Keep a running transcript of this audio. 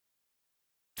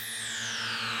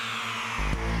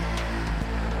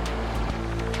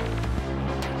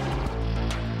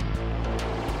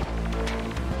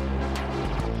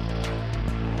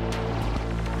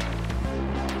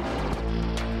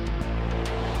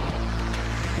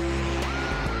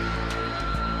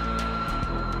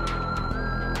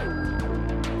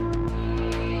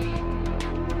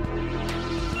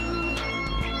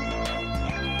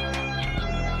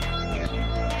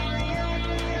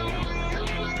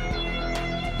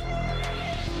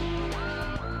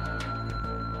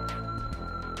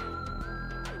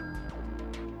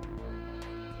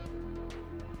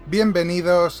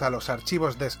Bienvenidos a Los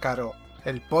Archivos de Escaro,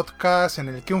 el podcast en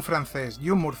el que un francés y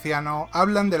un murciano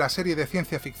hablan de la serie de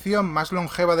ciencia ficción más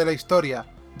longeva de la historia,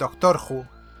 Doctor Who.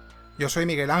 Yo soy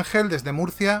Miguel Ángel desde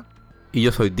Murcia. Y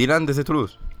yo soy Dylan desde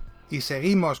Toulouse. Y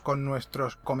seguimos con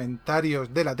nuestros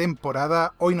comentarios de la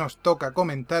temporada. Hoy nos toca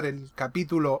comentar el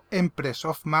capítulo Empress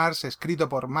of Mars, escrito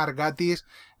por Mark Gatiss,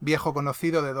 viejo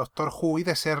conocido de Doctor Who y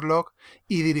de Sherlock,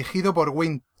 y dirigido por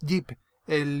Wayne Yip,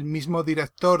 el mismo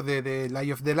director de The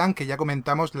Lie of the Land que ya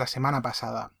comentamos la semana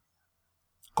pasada.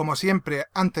 Como siempre,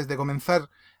 antes de comenzar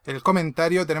el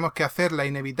comentario, tenemos que hacer la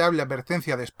inevitable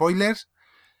advertencia de spoilers.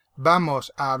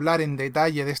 Vamos a hablar en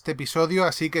detalle de este episodio,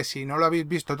 así que si no lo habéis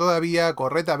visto todavía,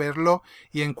 corred a verlo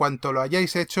y en cuanto lo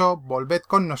hayáis hecho, volved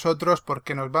con nosotros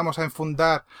porque nos vamos a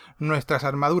enfundar nuestras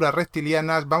armaduras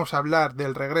reptilianas, vamos a hablar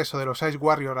del regreso de los Ice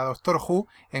Warriors a Doctor Who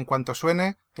en cuanto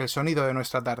suene el sonido de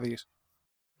nuestra TARDIS.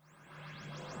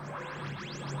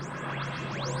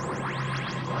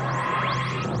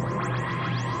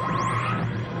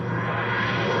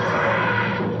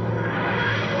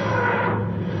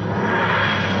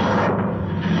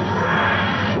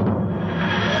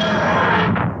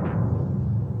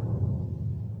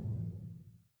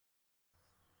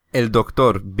 El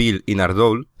Dr. Bill y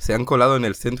Nardole se han colado en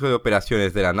el centro de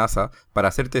operaciones de la NASA para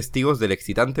ser testigos del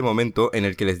excitante momento en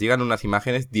el que les llegan unas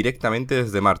imágenes directamente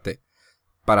desde Marte.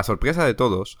 Para sorpresa de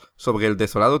todos, sobre el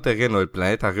desolado terreno del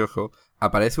planeta rojo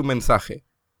aparece un mensaje: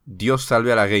 Dios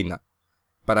salve a la reina.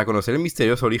 Para conocer el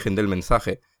misterioso origen del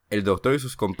mensaje, el Doctor y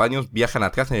sus compañeros viajan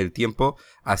atrás en el tiempo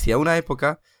hacia una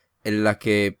época en la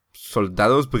que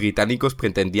soldados británicos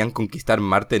pretendían conquistar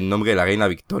Marte en nombre de la reina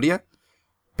Victoria.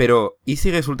 Pero, ¿y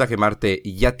si resulta que Marte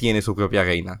ya tiene su propia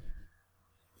reina?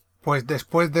 Pues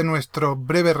después de nuestro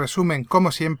breve resumen,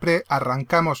 como siempre,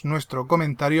 arrancamos nuestro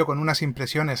comentario con unas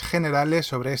impresiones generales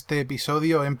sobre este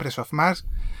episodio Empress of Mars.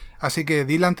 Así que,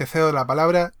 Dylan, te cedo la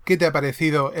palabra. ¿Qué te ha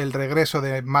parecido el regreso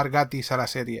de Mark Gatiss a la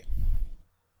serie?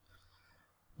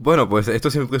 Bueno, pues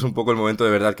esto siempre es un poco el momento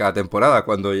de verdad cada temporada,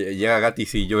 cuando llega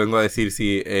Gatiss y yo vengo a decir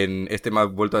si en este me ha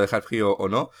vuelto a dejar frío o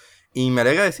no. Y me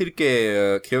alegra decir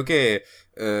que creo que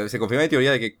se confirma mi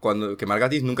teoría de que Mark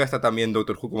Gatiss nunca está tan bien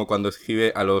Doctor Who como cuando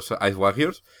escribe a los Ice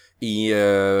Warriors. Y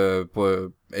pues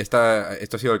esto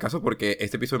ha sido el caso porque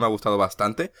este episodio me ha gustado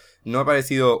bastante. No me ha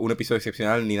parecido un episodio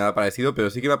excepcional ni nada parecido, pero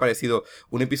sí que me ha parecido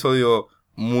un episodio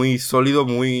muy sólido,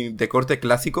 muy de corte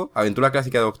clásico, aventura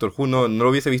clásica de Doctor Who. No lo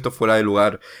hubiese visto fuera de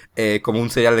lugar como un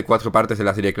serial de 4 partes de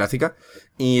la serie clásica.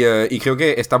 Y creo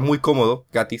que está muy cómodo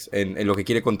Gatiss en lo que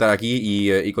quiere contar aquí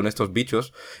y con estos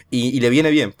bichos. Y le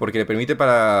viene bien, porque le permite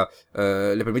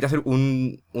hacer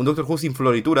un Doctor Who sin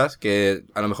florituras, que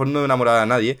a lo mejor no enamora a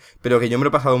nadie, pero que yo me lo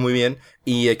he pasado muy bien.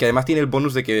 Y que además tiene el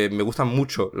bonus de que me gustan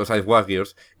mucho los Ice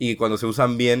Warriors. Y cuando se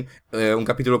usan bien, un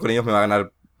capítulo con ellos me va a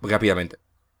ganar rápidamente.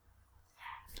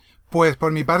 Pues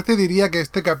por mi parte diría que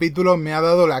este capítulo me ha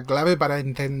dado la clave para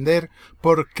entender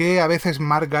por qué a veces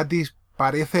Mark Gatiss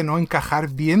parece no encajar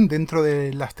bien dentro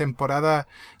de las temporadas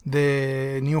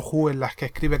de New Who en las que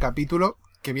escribe capítulos,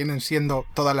 que vienen siendo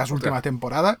todas las últimas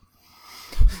temporadas.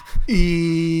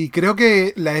 Y creo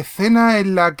que la escena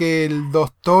en la que el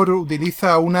Doctor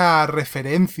utiliza una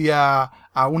referencia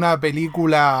a una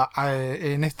película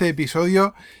en este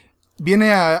episodio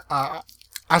viene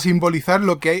a simbolizar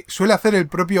lo que suele hacer el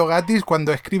propio Gatiss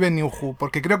cuando escribe New Who,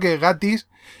 porque creo que Gatiss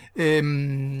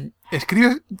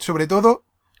escribe sobre todo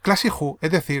Classic Who,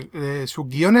 es decir, sus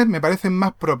guiones me parecen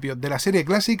más propios de la serie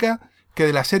clásica que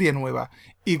de la serie nueva,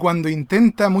 y cuando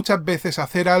intenta muchas veces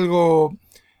hacer algo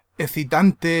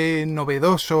excitante,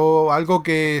 novedoso, algo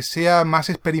que sea más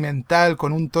experimental,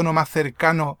 con un tono más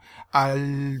cercano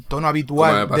al tono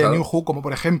habitual de New Who, como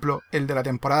por ejemplo el de la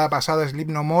temporada pasada, Sleep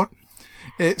No More,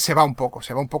 se va un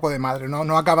poco de madre,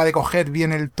 no acaba de coger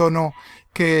bien el tono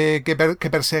que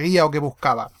perseguía o que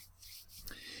buscaba.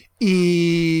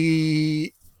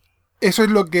 Y eso es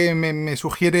lo que me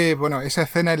sugiere, bueno, esa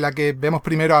escena en la que vemos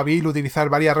primero a Bill utilizar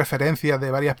varias referencias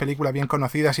de varias películas bien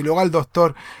conocidas y luego al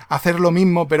Doctor hacer lo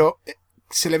mismo, pero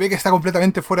se le ve que está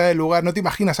completamente fuera de lugar. No te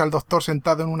imaginas al Doctor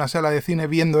sentado en una sala de cine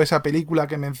viendo esa película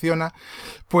que menciona.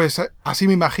 Pues así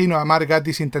me imagino a Mark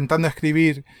Gatiss intentando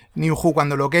escribir New Who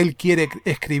cuando lo que él quiere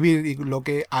escribir y lo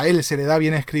que a él se le da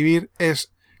bien escribir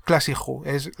es Classic Who,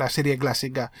 es la serie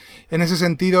clásica. En ese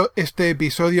sentido, este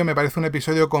episodio me parece un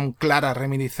episodio con claras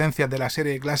reminiscencias de la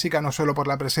serie clásica, no solo por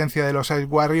la presencia de los Ice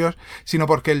Warriors, sino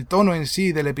porque el tono en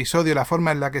sí del episodio, la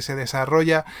forma en la que se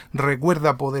desarrolla,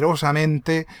 recuerda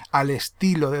poderosamente al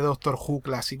estilo de Doctor Who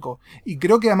clásico. Y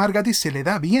creo que a Mark Gatiss se le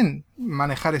da bien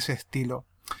manejar ese estilo.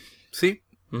 Sí.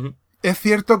 Uh-huh. Es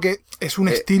cierto que es un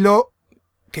estilo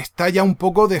que está ya un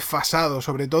poco desfasado,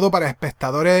 sobre todo para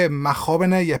espectadores más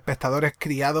jóvenes y espectadores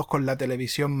criados con la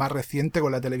televisión más reciente,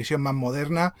 con la televisión más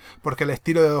moderna, porque el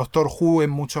estilo de Doctor Who es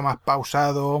mucho más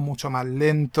pausado, mucho más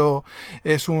lento,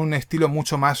 es un estilo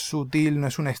mucho más sutil, no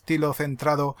es un estilo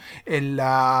centrado en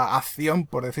la acción,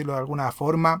 por decirlo de alguna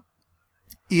forma.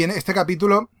 Y en este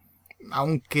capítulo,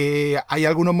 aunque hay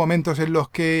algunos momentos en los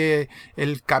que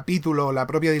el capítulo, la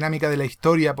propia dinámica de la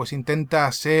historia, pues intenta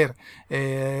ser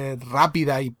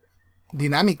rápida y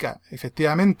dinámica,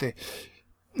 efectivamente,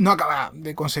 no acaba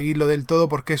de conseguirlo del todo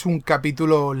porque es un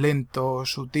capítulo lento,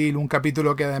 sutil, un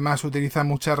capítulo que además utiliza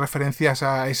muchas referencias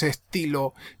a ese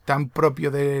estilo tan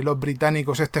propio de los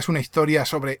británicos. Esta es una historia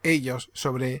sobre ellos,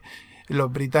 sobre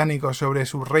los británicos, sobre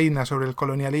su reina, sobre el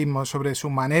colonialismo, sobre su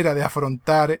manera de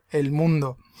afrontar el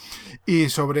mundo y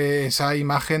sobre esa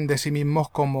imagen de sí mismos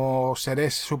como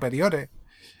seres superiores.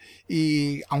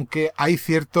 Y aunque hay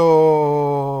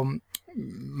cierto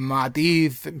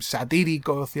matiz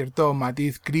satírico, cierto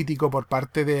matiz crítico por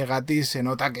parte de Gatiss, se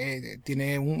nota que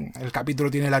el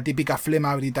capítulo tiene la típica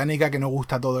flema británica que no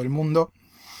gusta a todo el mundo.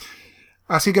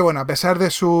 Así que bueno, a pesar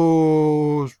de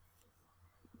sus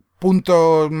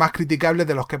puntos más criticables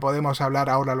de los que podemos hablar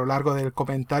ahora a lo largo del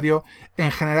comentario,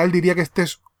 en general diría que este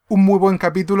es un muy buen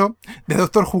capítulo de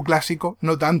Doctor Who clásico,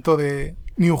 no tanto de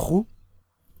New Who,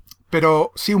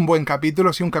 pero sí un buen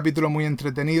capítulo, sí un capítulo muy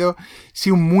entretenido, sí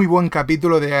un muy buen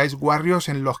capítulo de Ice Warriors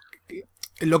un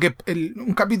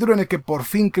capítulo en el que por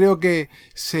fin creo que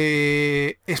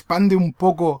se expande un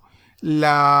poco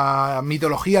la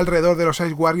mitología alrededor de los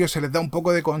Ice Warriors, se les da un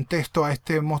poco de contexto a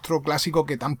este monstruo clásico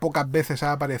que tan pocas veces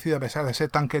ha aparecido a pesar de ser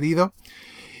tan querido.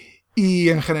 Y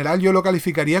en general yo lo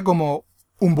calificaría como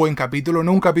un buen capítulo,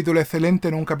 no un capítulo excelente,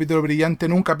 no un capítulo brillante,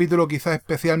 no un capítulo quizás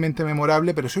especialmente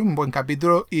memorable, pero sí un buen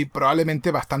capítulo y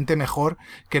probablemente bastante mejor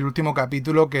que el último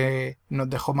capítulo que nos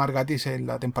dejó Mark Gatiss en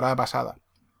la temporada pasada.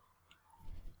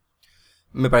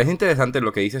 Me parece interesante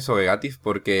lo que dices sobre Gatiss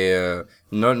porque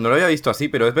no lo había visto así,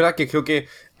 pero es verdad que creo que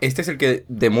este es el que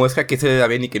demuestra que se le da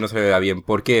bien y que no se le da bien,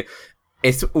 porque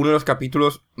es uno de los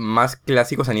capítulos más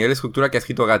clásicos a nivel de estructura que ha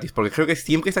escrito Gatiss, porque creo que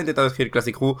siempre está intentando escribir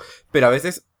Classic Who, pero a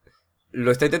veces lo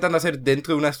está intentando hacer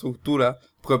dentro de una estructura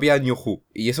propia de New Who,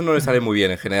 y eso no le sale muy bien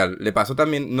en general. Le pasó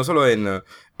también, no solo en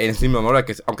Stream Memorial,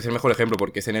 aunque es el mejor ejemplo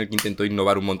porque es en el que intentó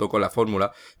innovar un montón con la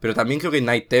fórmula, pero también creo que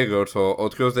Night Terrors o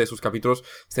otros de sus capítulos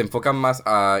se enfocan más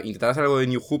a intentar hacer algo de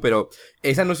New Who, pero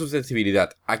esa no es su sensibilidad.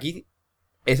 Aquí,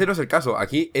 ese no es el caso,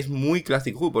 aquí es muy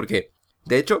Classic Who, porque,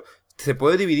 de hecho, se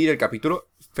puede dividir el capítulo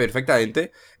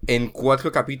perfectamente en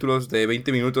 4 capítulos de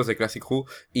 20 minutos de Classic Who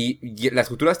y la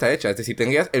estructura está hecha, es decir,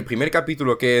 tendrías el primer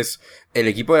capítulo que es el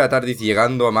equipo de la TARDIS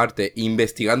llegando a Marte,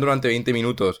 investigando durante 20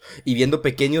 minutos y viendo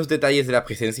pequeños detalles de la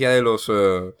presencia de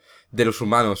los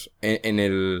humanos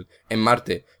en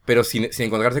Marte, pero sin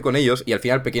encontrarse con ellos, y al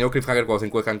final pequeño cliffhanger cuando se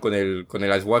encuentran con el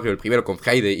Ice Warrior, el primero con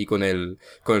Friday y con el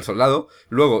soldado.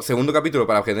 Luego, segundo capítulo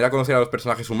para aprender a conocer a los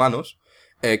personajes humanos,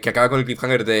 que acaba con el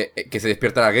cliffhanger de que se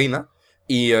despierta la reina.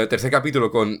 Y tercer capítulo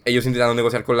con ellos intentando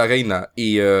negociar con la reina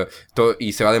y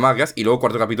se va de Margas. Y luego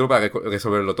cuarto capítulo para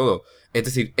resolverlo todo. Es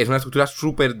decir, es una estructura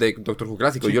súper de Doctor Who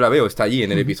clásico. Sí. Yo la veo, está allí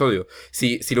en el episodio.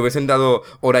 Si lo hubiesen dado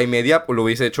hora y media, pues lo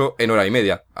hubiese hecho en hora y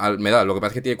media. Me da, lo que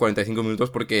pasa es que tiene 45 minutos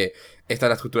porque esta es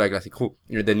la estructura de Classic Who,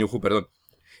 de New Who, perdón.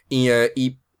 Y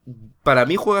para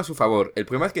mí juega a su favor. El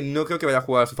problema es que no creo que vaya a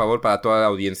jugar a su favor para toda la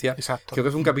audiencia. Exacto. Creo que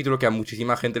es un capítulo que a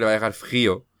muchísima gente le va a dejar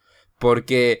frío.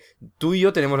 Porque tú y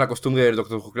yo tenemos la costumbre de ver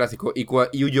Doctor Who clásico. Y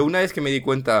yo una vez que me di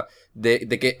cuenta de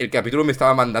que el capítulo me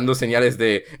estaba mandando señales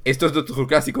de esto es Doctor Who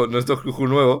clásico, no es Doctor Who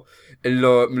nuevo,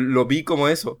 lo vi como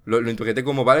eso. Lo interpreté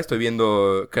como, vale, estoy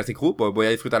viendo Classic Who, pues voy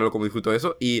a disfrutarlo como disfruto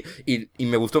eso. Y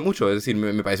me gustó mucho. Es decir,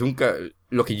 me parece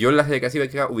lo que yo en la serie casi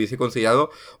hubiese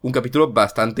considerado un capítulo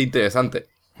bastante interesante.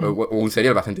 O un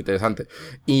serial bastante interesante.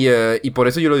 Y por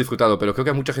eso yo lo he disfrutado. Pero creo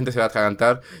que mucha gente se va a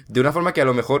atragantar de una forma que a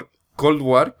lo mejor Cold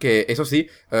War, que eso sí,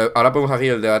 ahora podemos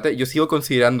abrir el debate. Yo sigo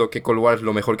considerando que Cold War es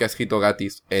lo mejor que ha escrito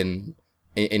Gatiss en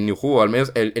New Who, o al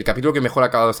menos el capítulo que mejor ha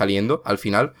acabado saliendo al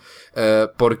final,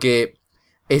 porque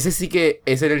ese sí que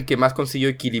es el que más consiguió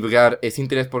equilibrar ese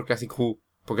interés por Classic Who,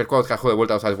 porque es cuando trajo de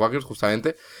vuelta a los Ice Warriors,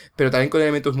 justamente, pero también con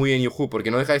elementos muy de New Who, porque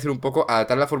no deja de ser un poco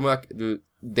adaptar la fórmula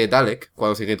de Dalek,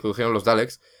 cuando se introdujeron los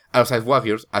Daleks, a los Ice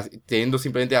Warriors, teniendo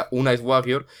simplemente a un Ice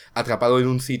Warrior atrapado en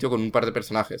un sitio con un par de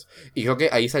personajes. Y creo que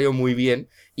ahí salió muy bien.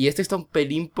 Y este está un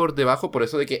pelín por debajo, por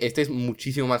eso de que este es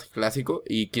muchísimo más clásico,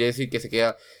 y quiere decir que se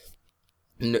queda...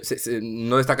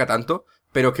 No destaca tanto,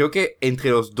 pero creo que entre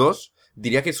los dos,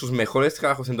 diría que sus mejores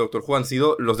trabajos en Doctor Who han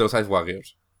sido los de los Ice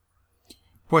Warriors.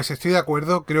 Pues estoy de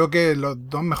acuerdo, creo que los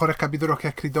dos mejores capítulos que ha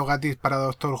escrito Gatiss para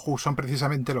Doctor Who son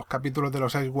precisamente los capítulos de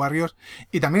los Ice Warriors,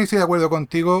 y también estoy de acuerdo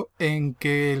contigo en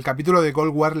que el capítulo de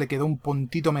Cold War le quedó un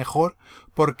puntito mejor,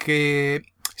 porque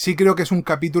sí creo que es un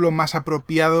capítulo más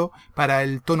apropiado para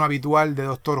el tono habitual de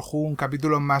Doctor Who, un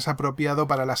capítulo más apropiado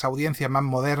para las audiencias más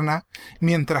modernas,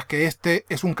 mientras que este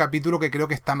es un capítulo que creo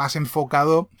que está más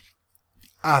enfocado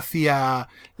hacia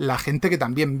la gente que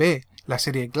también ve la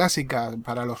serie clásica,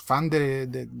 para los fans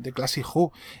de Classic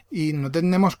Who. Y no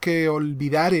tenemos que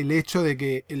olvidar el hecho de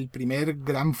que el primer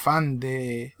gran fan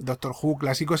de Doctor Who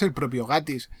clásico es el propio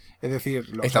Gatiss. Es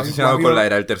decir, está obsesionado con la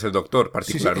era del tercer Doctor,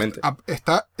 particularmente. Sí,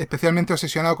 está especialmente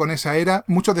obsesionado con esa era.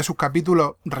 Muchos de sus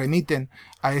capítulos remiten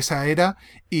a esa era,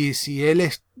 y si él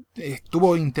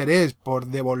tuvo interés por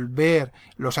devolver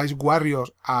los Ice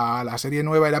Warriors a la serie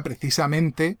nueva, era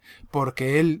precisamente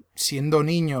porque él, siendo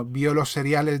niño, vio los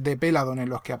seriales de Peladon en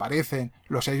los que aparecen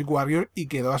los Ice Warriors y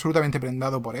quedó absolutamente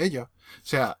prendado por ellos. O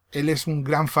sea, él es un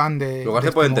gran fan de... Luego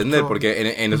se puede entender,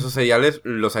 porque en esos seriales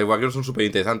los Ice Warriors son súper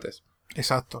interesantes.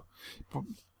 Exacto.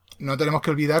 No tenemos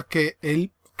que olvidar que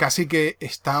él casi que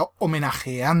está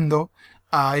homenajeando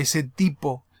a ese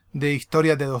tipo de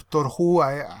historias de Doctor Who,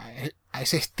 a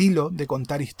ese estilo de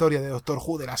contar historias de Doctor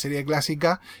Who de la serie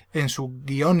clásica en sus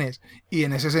guiones, y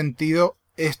en ese sentido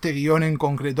este guión en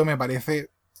concreto me parece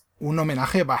un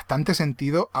homenaje bastante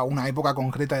sentido a una época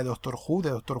concreta de Doctor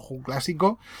Who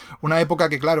clásico, una época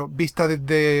que, claro, vista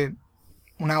desde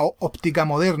una óptica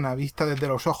moderna, vista desde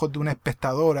los ojos de un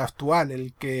espectador actual,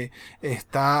 el que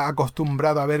está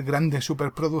acostumbrado a ver grandes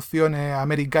superproducciones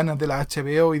americanas de la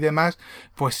HBO y demás,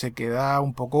 pues se queda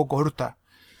un poco corta.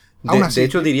 De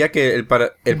hecho, diría que el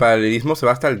paralelismo se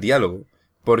va hasta el diálogo,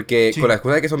 porque con la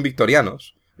excusa de que son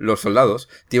victorianos, los soldados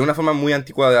tienen una forma muy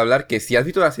antigua de hablar que, si has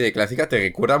visto la serie clásica, te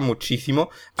recuerda muchísimo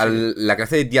a la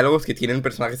clase de diálogos que tienen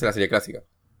personajes de la serie clásica.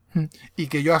 Y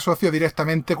que yo asocio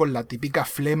directamente con la típica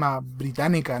flema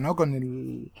británica, ¿no?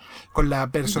 Con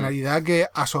la personalidad que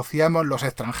asociamos los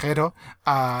extranjeros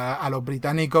a los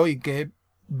británicos, y que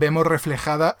vemos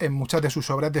reflejada en muchas de sus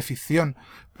obras de ficción,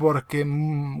 porque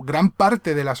gran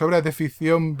parte de las obras de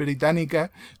ficción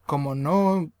británicas, como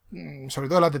no, sobre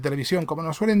todo las de televisión, como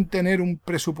no suelen tener un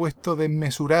presupuesto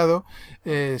desmesurado,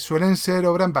 suelen ser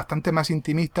obras bastante más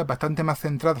intimistas, bastante más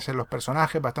centradas en los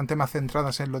personajes, bastante más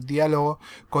centradas en los diálogos,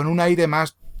 con un aire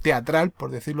más teatral,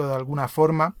 por decirlo de alguna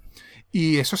forma.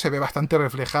 Y eso se ve bastante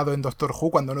reflejado en Doctor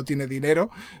Who cuando no tiene dinero,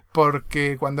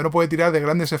 porque cuando no puede tirar de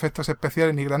grandes efectos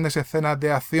especiales ni grandes escenas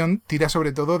de acción, tira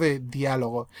sobre todo de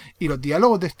diálogos. Y los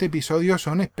diálogos de este episodio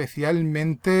son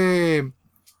especialmente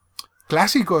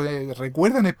clásicos,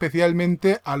 recuerdan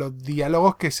especialmente a los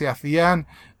diálogos que se hacían,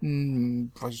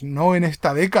 pues no en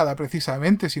esta década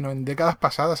precisamente, sino en décadas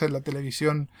pasadas en la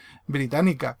televisión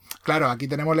británica. Claro, aquí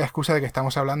tenemos la excusa de que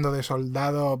estamos hablando de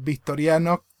soldados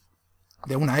victorianos,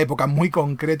 de una época muy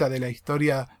concreta de la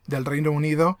historia del Reino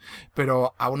Unido,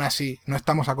 pero aún así no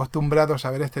estamos acostumbrados a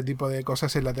ver este tipo de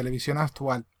cosas en la televisión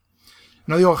actual.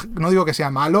 No digo que sea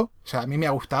malo, o sea, a mí me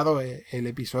ha gustado el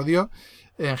episodio.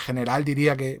 En general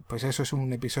diría que pues eso es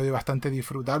un episodio bastante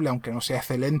disfrutable, aunque no sea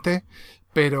excelente,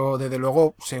 pero desde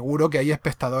luego seguro que hay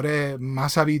espectadores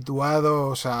más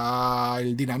habituados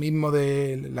al dinamismo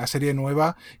de la serie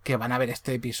nueva que van a ver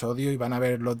este episodio y van a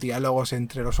ver los diálogos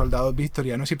entre los soldados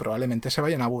victorianos y probablemente se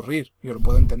vayan a aburrir. Yo lo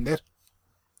puedo entender.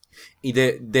 Y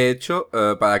de hecho,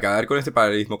 para acabar con este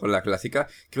paralelismo con la clásica,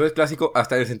 creo que es clásico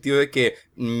hasta en el sentido de que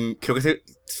creo que es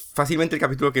fácilmente el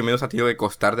capítulo que menos ha tenido que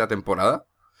costar de la temporada,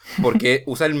 porque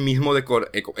usa el mismo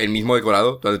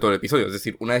decorado durante todo el episodio. Es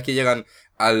decir, una vez que llegan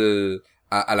a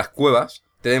las cuevas,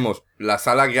 tenemos la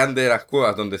sala grande de las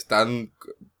cuevas donde están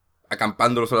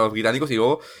acampando los soldados británicos, y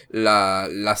luego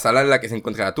la sala en la que se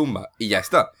encuentra la tumba, y ya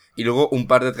está. Y luego un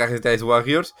par de trajes de Ice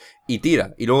Warriors y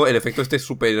tira. Y luego el efecto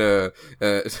súper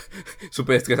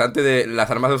estresante de las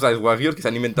armas de los Ice Warriors que se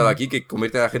han inventado aquí, que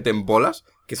convierten a la gente en bolas,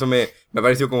 que eso me ha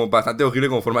parecido como bastante horrible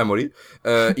como forma de morir.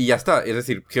 Y ya está. Es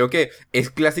decir, creo que es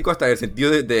clásico hasta en el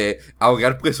sentido de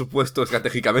ahogar presupuesto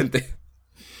estratégicamente.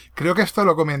 Creo que esto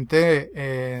lo comenté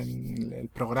en el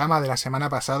programa de la semana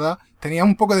pasada. Tenía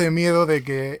un poco de miedo de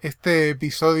que este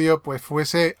episodio pues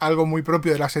fuese algo muy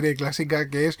propio de la serie clásica,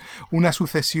 que es una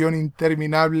sucesión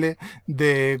interminable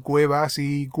de cuevas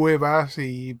y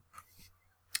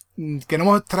que no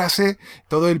mostrase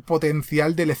todo el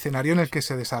potencial del escenario en el que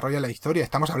se desarrolla la historia.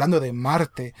 Estamos hablando de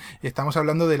Marte, estamos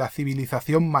hablando de la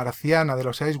civilización marciana, de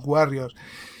los Ice Warriors.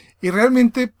 Y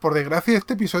realmente, por desgracia,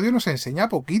 este episodio nos enseña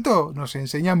poquito, nos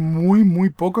enseña muy, muy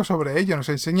poco sobre ello. Nos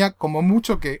enseña como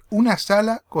mucho que una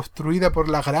sala construida por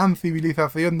la gran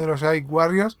civilización de los Ice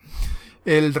Warriors,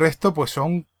 el resto pues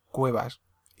son cuevas.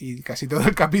 y casi todo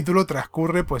el capítulo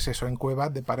transcurre, pues eso, en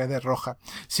cuevas de paredes rojas.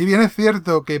 Si bien es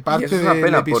cierto que parte es una del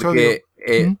pena episodio...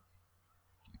 porque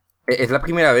es la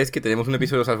primera vez que tenemos un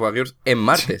episodio de los Ice Warriors en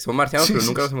Marte. Son marcianos, Sí, pero sí,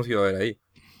 nunca los sí. hemos ido a ver ahí.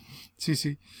 Sí,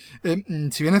 sí.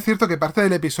 Si bien es cierto que parte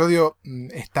del episodio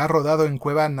está rodado en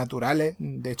cuevas naturales,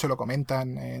 de hecho lo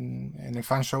comentan en el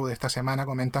fan show de esta semana,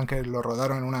 comentan que lo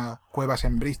rodaron en unas cuevas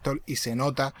en Bristol y se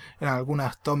nota en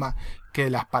algunas tomas que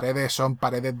las paredes son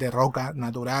paredes de roca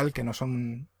natural, que no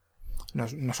son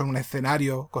un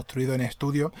escenario construido en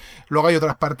estudio. Luego hay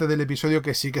otras partes del episodio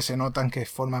que sí que se notan que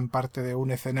forman parte de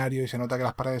un escenario y se nota que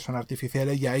las paredes son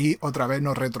artificiales, y ahí otra vez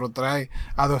nos retrotrae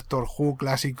a Doctor Who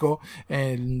clásico,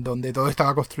 en donde todo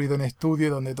estaba construido en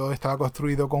estudio, donde todo estaba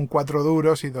construido con 4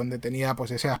 duros y donde tenía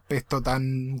pues ese aspecto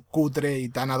tan cutre y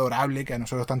tan adorable que a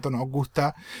nosotros tanto nos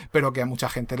gusta, pero que a mucha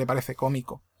gente le parece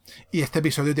cómico. Y este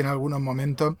episodio tiene algunos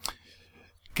momentos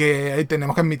que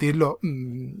tenemos que admitirlo,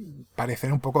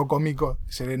 parecen un poco cómicos.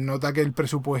 Se les nota que el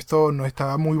presupuesto no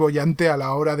estaba muy boyante a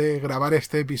la hora de grabar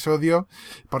este episodio.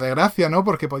 Por desgracia, ¿no?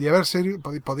 Porque podría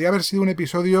haber sido un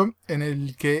episodio en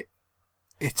el que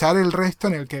echar el resto,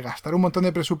 en el que gastar un montón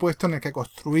de presupuesto, en el que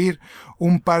construir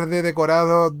un par de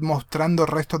decorados mostrando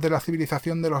restos de la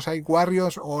civilización de los Ice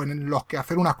Warriors, o en los que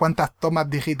hacer unas cuantas tomas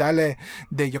digitales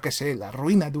de, yo qué sé, las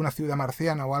ruinas de una ciudad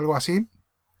marciana o algo así.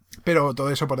 Pero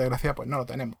todo eso, por desgracia, pues no lo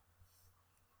tenemos.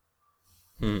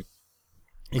 Mm.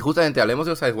 Y justamente hablemos de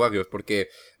los Ice Warriors, porque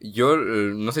yo,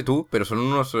 no sé tú, pero son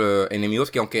unos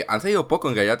enemigos que aunque han salido poco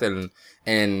en realidad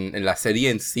en la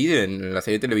serie en sí, en la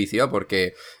serie televisiva,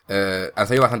 porque han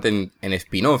salido bastante en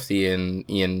spin-offs y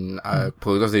en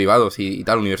productos derivados y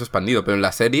tal, universo expandido, pero en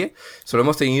la serie solo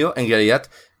hemos tenido en realidad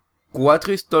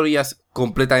 4 historias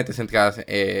completamente centradas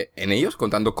en ellos,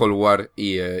 contando Cold War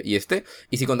y este.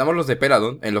 Y si contamos los de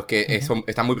Peladon, en los que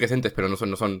están muy presentes, pero no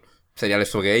son seriales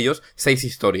sobre ellos, 6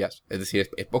 historias. Es decir,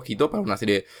 es poquito para una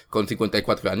serie con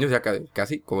 54 años, ya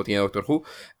casi, como tiene Doctor Who.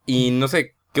 Y no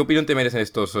sé, ¿qué opinión te merecen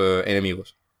estos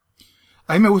enemigos?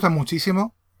 A mí me gustan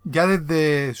muchísimo. Ya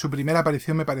desde su primera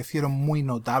aparición me parecieron muy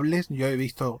notables. Yo he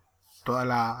visto todas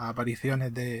las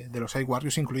apariciones de los Ice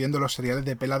Warriors, incluyendo los seriales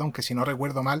de Peladon, que si no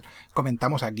recuerdo mal,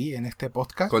 comentamos aquí en este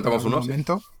podcast. Contamos en algún uno,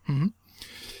 momento. sí. Uh-huh.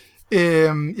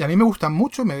 Y a mí me gustan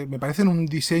mucho, me parecen un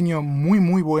diseño muy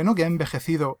muy bueno, que ha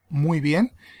envejecido muy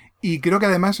bien, y creo que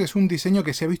además es un diseño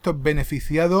que se ha visto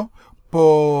beneficiado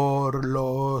por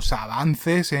los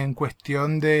avances en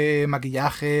cuestión de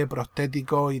maquillaje,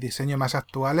 prostético y diseño más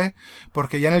actuales,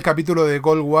 porque ya en el capítulo de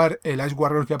Cold War, el Ice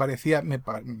Warrior que aparecía me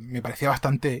parecía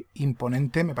bastante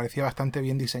imponente, me parecía bastante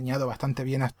bien diseñado, bastante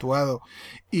bien actuado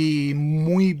y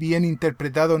muy bien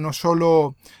interpretado, no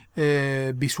solo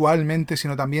visualmente,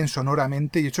 sino también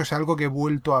sonoramente, y eso es algo que he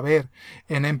vuelto a ver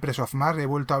en Empress of Mars, he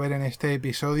vuelto a ver en este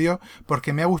episodio,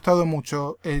 porque me ha gustado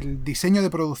mucho el diseño de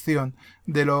producción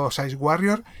de los Ice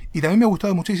Warriors, y también me ha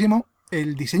gustado muchísimo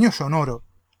el diseño sonoro,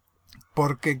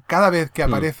 porque cada vez que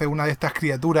aparece una de estas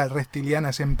criaturas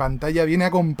reptilianas en pantalla viene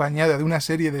acompañada de una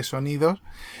serie de sonidos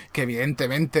que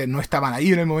evidentemente no estaban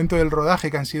ahí en el momento del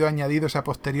rodaje, que han sido añadidos a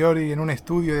posteriori en un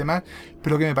estudio y demás,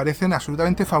 pero que me parecen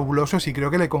absolutamente fabulosos y creo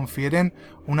que le confieren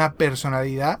una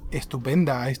personalidad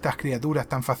estupenda a estas criaturas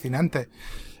tan fascinantes.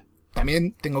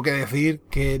 También tengo que decir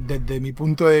que desde mi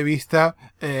punto de vista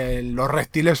los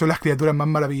reptiles son las criaturas más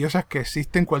maravillosas que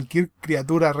existen. Cualquier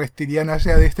criatura reptiliana,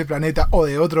 sea de este planeta o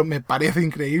de otro, me parece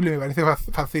increíble, me parece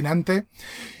fascinante.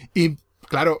 Y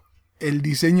claro, el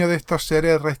diseño de estos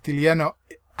seres reptilianos,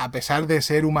 a pesar de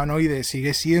ser humanoide,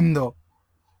 sigue siendo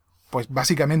pues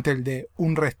básicamente el de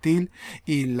un reptil,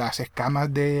 y las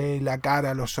escamas de la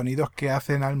cara, los sonidos que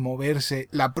hacen al moverse,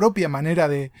 la propia manera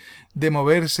de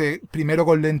moverse, primero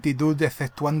con lentitud,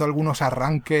 exceptuando algunos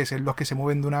arranques en los que se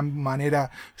mueven de una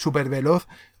manera súper veloz.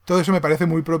 Todo eso me parece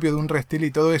muy propio de un reptil,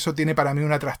 y todo eso tiene para mí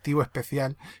un atractivo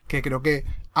especial que creo que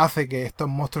hace que estos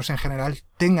monstruos en general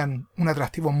tengan un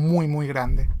atractivo muy muy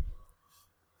grande.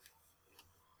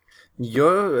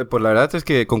 Yo, pues la verdad es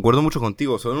que concuerdo mucho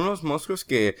contigo. Son unos monstruos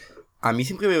que a mí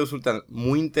siempre me resultan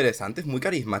muy interesantes, muy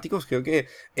carismáticos. Creo que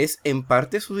es en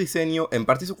parte su diseño, en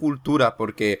parte su cultura,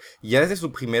 porque ya desde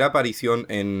su primera aparición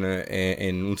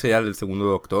en un serial del Segundo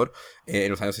Doctor, en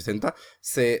los años 60,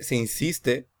 se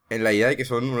insiste en la idea de que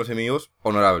son unos enemigos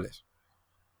honorables.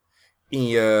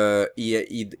 Y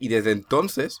desde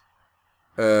entonces,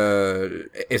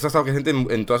 eso ha estado presente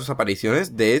en todas sus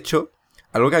apariciones. De hecho,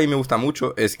 algo que a mí me gusta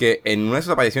mucho es que en una de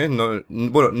sus apariciones,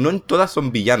 no en todas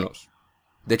son villanos.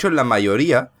 De hecho, en la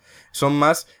mayoría son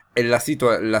más en las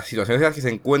situaciones en las que se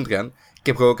encuentran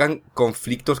que provocan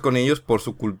conflictos con ellos por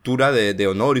su cultura de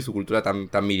honor y su cultura tan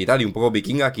militar y un poco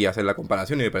vikinga. Aquí hacen la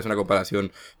comparación y me parece una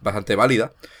comparación bastante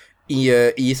válida. Y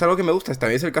es algo que me gusta,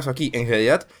 también es el caso aquí. En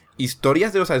realidad,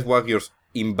 historias de los Ice Warriors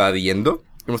invadiendo,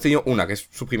 hemos tenido una, que es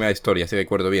su primera historia, si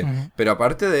recuerdo bien. Ujú. Pero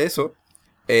aparte de eso,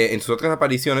 en sus otras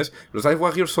apariciones, los Ice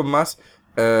Warriors son más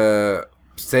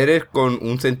seres con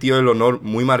un sentido del honor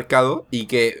muy marcado y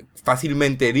que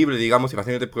fácilmente heribles, digamos, y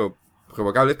fácilmente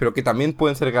provocables, pero que también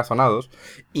pueden ser razonados.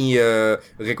 Y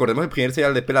recordemos el primer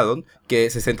serial de Peladon, que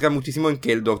se centra muchísimo en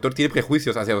que el Doctor tiene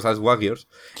prejuicios hacia los Ice Warriors,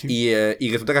 Sí.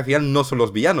 y resulta que al final no son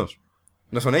los villanos.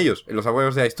 No son ellos. Los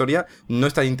abuelos de la historia no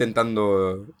están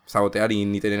intentando sabotear y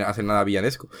ni hacer nada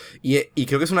villanesco. Y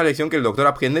creo que es una lección que el Doctor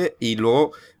aprende y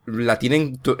luego la tiene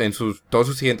en todos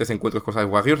sus siguientes encuentros con los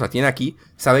Warriors, la tiene aquí,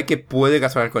 sabe que puede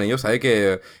razonar con ellos, sabe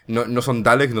que no son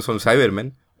Daleks, no son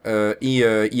Cybermen. Y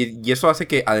eso hace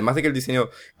que, además de que el diseño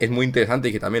es muy interesante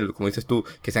y que también, como dices tú,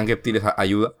 que sean reptiles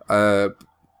ayuda,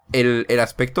 el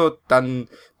aspecto tan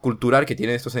cultural que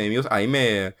tienen estos enemigos a mí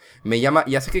me llama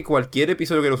y hace que cualquier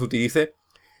episodio que los utilice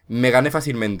me gane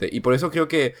fácilmente. Y por eso creo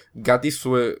que Gatiss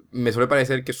me suele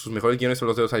parecer que sus mejores guiones son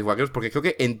los de los Ice Warriors, porque creo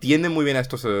que entiende muy bien a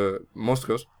estos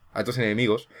monstruos, a estos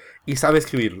enemigos, y sabe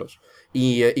escribirlos.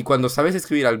 Y cuando sabes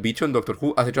escribir al bicho en Doctor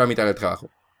Who, has hecho la mitad del trabajo.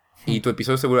 Y tu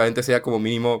episodio seguramente sea como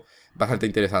mínimo bastante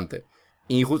interesante.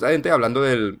 Y justamente hablando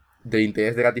del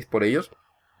interés de Gatiss por ellos,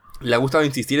 le ha gustado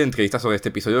insistir en entrevistas sobre este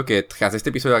episodio, que tras este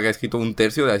episodio ha escrito un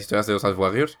tercio de las historias de los Ice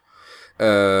Warriors,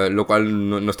 lo cual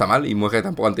no está mal, y muestra que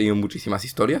tampoco han tenido muchísimas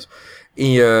historias.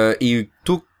 Y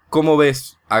tú, ¿cómo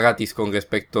ves a Gatiss con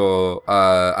respecto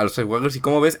a los Ice Warriors? ¿Y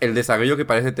cómo ves el desarrollo que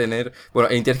parece tener, bueno,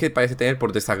 el interés que parece tener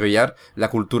por desarrollar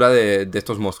la cultura de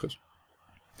estos monstruos?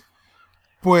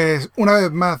 Pues una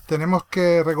vez más tenemos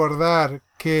que recordar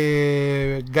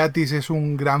que Gatiss es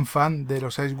un gran fan de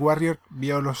los Ice Warriors,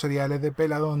 vio los seriales de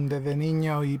Peladon desde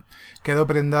niño y quedó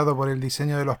prendado por el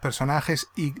diseño de los personajes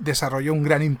y desarrolló un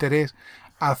gran interés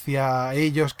hacia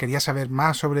ellos, quería saber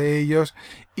más sobre ellos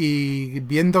y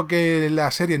viendo que la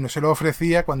serie no se lo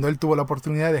ofrecía, cuando él tuvo la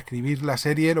oportunidad de escribir la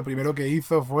serie, lo primero que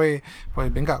hizo fue,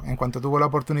 pues venga, en cuanto tuvo la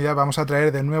oportunidad vamos a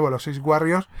traer de nuevo a los Ice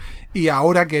Warriors y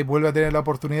ahora que vuelve a tener la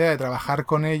oportunidad de trabajar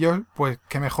con ellos, pues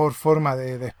qué mejor forma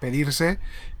de despedirse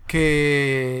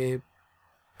que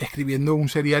escribiendo un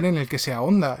serial en el que se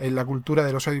ahonda en la cultura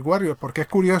de los Ice Warriors, porque es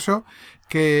curioso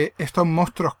que estos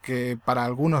monstruos que para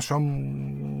algunos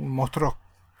son monstruos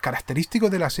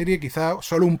característicos de la serie, quizá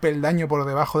solo un peldaño por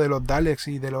debajo de los Daleks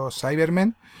y de los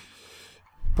Cybermen,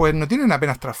 pues no tienen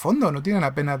apenas trasfondo, no tienen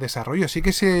apenas desarrollo. Sí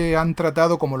que se han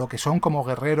tratado como lo que son, como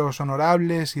guerreros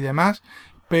honorables y demás,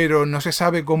 pero no se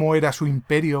sabe cómo era su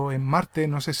imperio en Marte,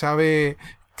 no se sabe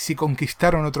si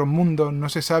conquistaron otros mundos, no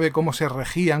se sabe cómo se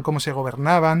regían, cómo se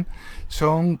gobernaban.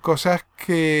 Son cosas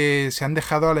que se han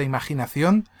dejado a la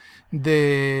imaginación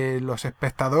de los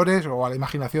espectadores o a la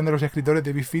imaginación de los escritores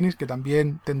de Big Finish, que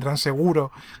también tendrán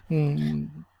seguro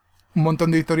un montón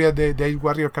de historias de Ice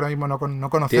Warriors que ahora mismo no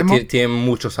conocemos. Tienen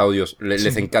muchos audios, les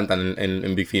Sí. encantan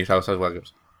en Big Finish a los Ice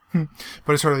Warriors.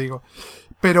 Por eso lo digo.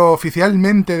 Pero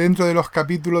oficialmente dentro de los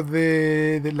capítulos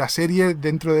de la serie,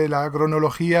 dentro de la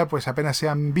cronología, pues apenas se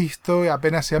han visto,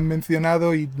 apenas se han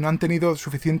mencionado y no han tenido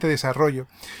suficiente desarrollo.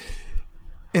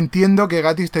 Entiendo que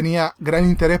Gatiss tenía gran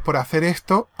interés por hacer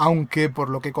esto, aunque por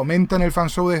lo que comenta en el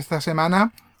fanshow de esta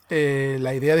semana,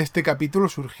 la idea de este capítulo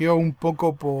surgió un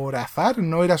poco por azar,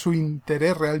 no era su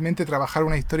interés realmente trabajar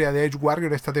una historia de Edge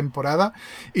Warrior esta temporada,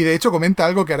 y de hecho comenta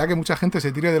algo que hará que mucha gente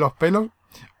se tire de los pelos,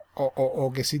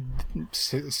 o que si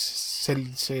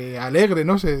se alegre,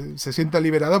 ¿no? Se sienta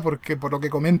liberada porque por lo que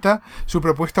comenta, su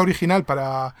propuesta original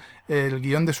para el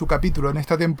guión de su capítulo en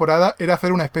esta temporada era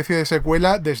hacer una especie de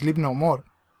secuela de Sleep No More.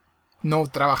 No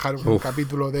trabajar un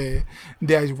capítulo de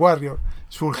Ice Warrior.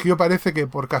 Surgió, parece que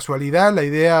por casualidad, la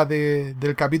idea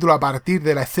del capítulo a partir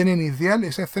de la escena inicial,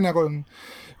 esa escena con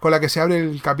la que se abre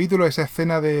el capítulo, esa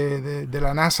escena de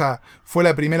la NASA, fue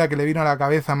la primera que le vino a la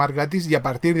cabeza a Mark Gatiss y a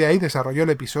partir de ahí desarrolló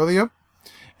el episodio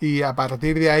y a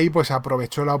partir de ahí pues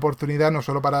aprovechó la oportunidad no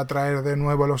solo para traer de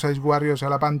nuevo a los Ice Warriors a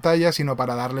la pantalla, sino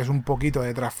para darles un poquito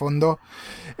de trasfondo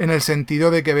en el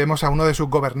sentido de que vemos a uno de sus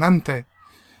gobernantes.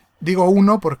 Digo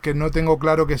uno porque no tengo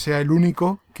claro que sea el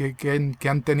único que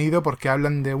han tenido, porque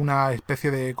hablan de una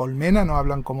especie de colmena, no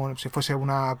hablan como si fuese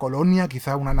una colonia,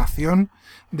 quizá una nación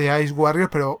de Ice Warriors,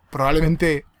 pero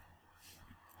probablemente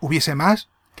hubiese más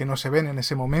que no se ven en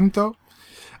ese momento.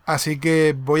 Así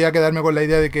que voy a quedarme con la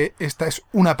idea de que esta es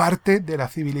una parte de la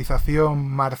civilización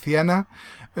marciana,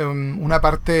 una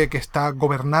parte que está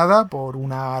gobernada por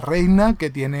una reina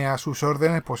que tiene a sus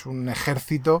órdenes pues un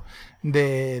ejército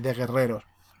de guerreros.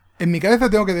 En mi cabeza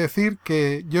tengo que decir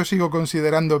que yo sigo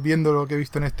considerando, viendo lo que he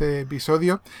visto en este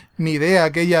episodio, mi idea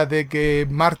aquella de que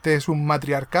Marte es un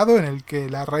matriarcado en el que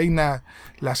las reinas,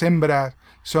 las hembras,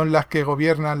 son las que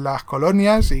gobiernan las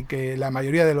colonias y que la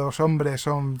mayoría de los hombres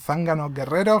son zánganos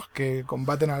guerreros que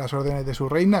combaten a las órdenes de su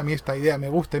reina. A mí esta idea me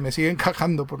gusta y me sigue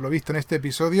encajando por lo visto en este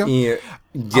episodio. Y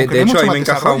de hecho a mí me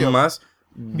encaja aún más.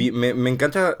 Me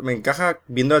encaja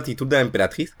viendo la actitud de la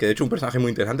emperatriz, que de hecho es un personaje muy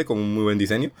interesante con un muy buen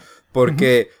diseño,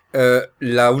 porque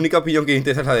la única opinión que le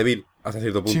interesa es la de Bill, hasta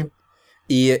cierto punto.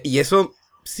 Sí. Y eso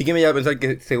sí que me lleva a pensar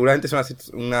que seguramente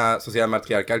es una sociedad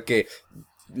matriarcal que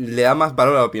le da más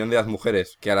valor a la opinión de las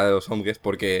mujeres que a la de los hombres,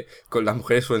 porque las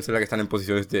mujeres suelen ser las que están en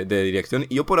posiciones de dirección.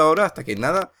 Y yo por ahora, hasta que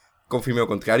nada confirme lo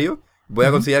contrario, voy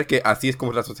a considerar que así es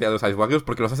como es la sociedad de los Ice Warriors,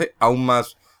 porque los hace aún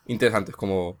más interesantes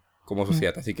como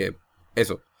sociedad. Así que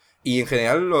eso. Y en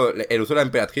general el uso de la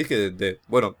emperatriz, que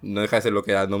bueno, no deja de ser lo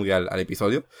que da nombre al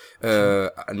episodio.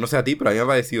 No sé a ti, pero a mí me ha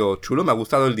parecido chulo. Me ha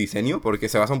gustado el diseño, porque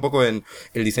se basa un poco en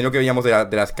el diseño que veíamos de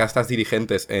las castas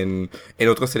dirigentes en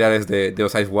otros seriales de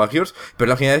los Ice Warriors. Pero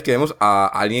la primera vez que vemos a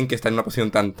alguien que está en una posición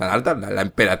tan alta, la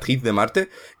emperatriz de Marte.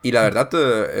 Y la verdad,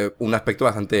 un aspecto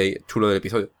bastante chulo del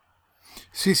episodio.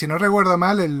 Sí, si no recuerdo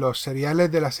mal, en los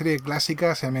seriales de la serie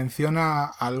clásica se menciona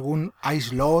algún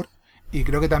Ice Lord. Y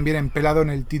creo que también empelado en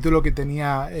el título que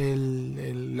tenía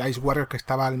el Ice Warrior que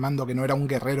estaba al mando, que no era un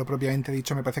guerrero propiamente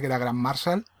dicho, me parece que era Gran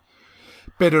Marshal.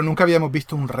 Pero nunca habíamos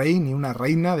visto un rey ni una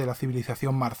reina de la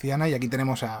civilización marciana. Y aquí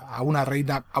tenemos a una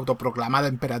reina autoproclamada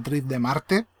emperatriz de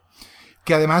Marte,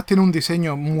 que además tiene un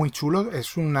diseño muy chulo.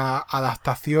 Es una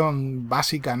adaptación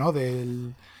básica, ¿no?,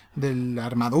 de la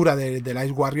armadura del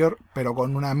Ice Warrior, pero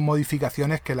con unas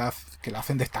modificaciones que la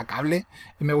hacen destacable.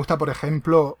 Y me gusta, por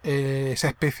ejemplo, esa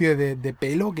especie de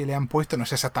pelo que le han puesto, no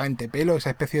es exactamente pelo,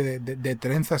 esa especie de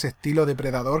trenzas estilo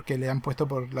depredador que le han puesto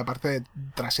por la parte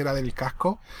trasera del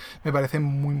casco. Me parecen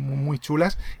muy, muy, muy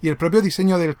chulas. Y el propio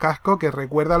diseño del casco, que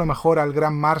recuerda a lo mejor al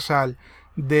Gran Marshal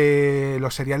de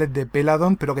los seriales de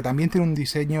Peladon, pero que también tiene un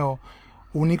diseño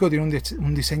único, tiene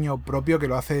un diseño propio que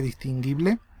lo hace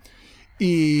distinguible.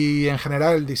 Y en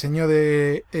general el diseño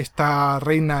de esta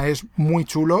reina es muy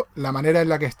chulo. La manera en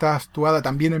la que está actuada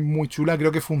también es muy chula.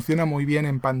 Creo que funciona muy bien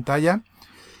en pantalla.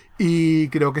 Y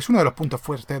creo que es uno de los puntos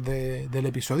fuertes del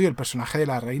episodio. El personaje de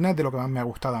la reina es de lo que más me ha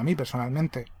gustado a mí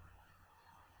personalmente.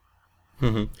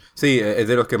 Sí, es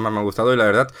de los que más me ha gustado. Y la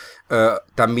verdad,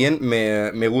 también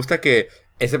me gusta que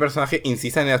ese personaje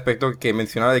insista en el aspecto que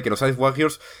mencionaba de que los Ice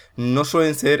Warriors no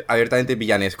suelen ser abiertamente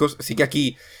villanescos. Sí que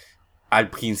aquí al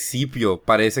principio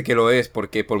parece que lo es,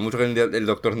 porque por mucho que el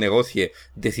doctor negocie,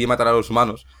 decide matar a los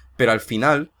humanos, pero al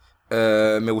final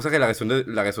me gusta que la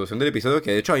resolución del episodio,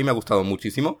 que de hecho a mí me ha gustado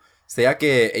muchísimo, sea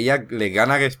que ella le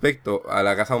gana respecto a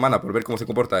la raza humana por ver cómo se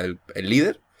comporta el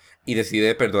líder y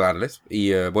decide perdonarles.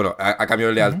 Y bueno, a cambio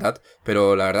de lealtad,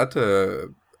 pero la verdad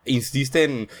insiste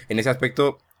en ese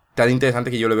aspecto tan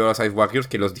interesante que yo le veo a los Ice Warriors,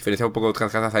 que los diferencia un poco de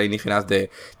otras razas alienígenas de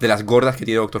las gordas que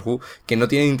tiene Doctor Who, que no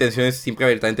tienen intenciones siempre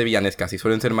abiertamente villanescas y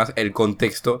suelen ser más el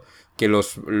contexto que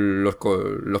los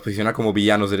posiciona como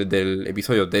villanos del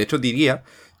episodio. De hecho, diría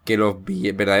que los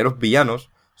verdaderos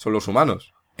villanos son los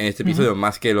humanos en este episodio,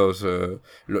 más que los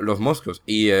monstruos.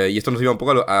 Y esto nos lleva un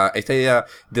poco a esta idea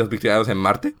de los victorianos en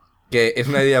Marte, que es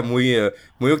una idea muy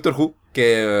Doctor Who,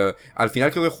 que al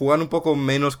final creo que juegan un poco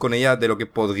menos con ella de lo que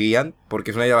podrían,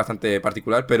 porque es una idea bastante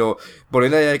particular, pero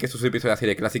volviendo a la idea de que esto es un episodio de la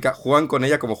serie clásica, juegan con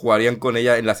ella como jugarían con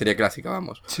ella en la serie clásica,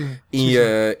 vamos. Sí, y, sí.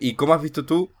 ¿Y cómo has visto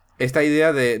tú esta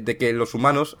idea de que los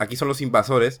humanos aquí son los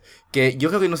invasores? Que yo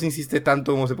creo que no se insiste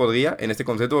tanto como se podría en este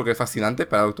concepto, porque es fascinante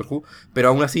para Doctor Who, pero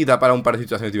aún así da para un par de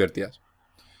situaciones divertidas.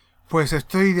 Pues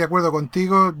estoy de acuerdo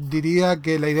contigo, diría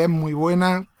que la idea es muy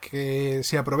buena, que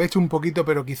se aprovecha un poquito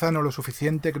pero quizá no lo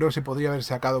suficiente. Creo que se podría haber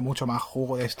sacado mucho más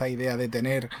jugo de esta idea de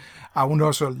tener a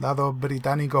unos soldados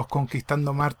británicos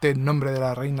conquistando Marte en nombre de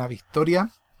la reina Victoria.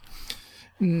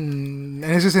 En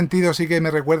ese sentido sí que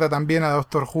me recuerda también a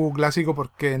Doctor Who clásico,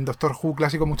 porque en Doctor Who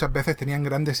clásico muchas veces tenían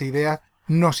grandes ideas,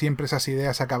 no siempre esas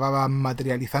ideas acababan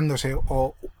materializándose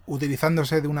o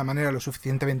utilizándose de una manera lo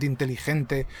suficientemente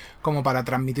inteligente como para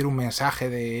transmitir un mensaje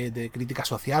de crítica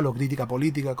social o crítica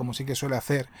política, como sí que suele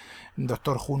hacer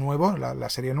Doctor Who nuevo, la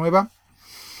serie nueva.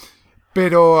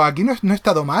 Pero aquí no ha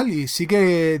estado mal y sí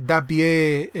que da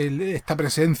pie esta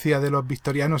presencia de los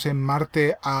victorianos en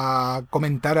Marte a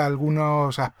comentar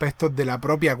algunos aspectos de la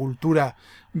propia cultura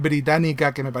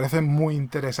británica que me parecen muy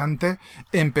interesantes,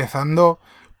 empezando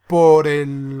por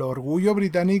el orgullo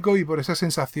británico y por esa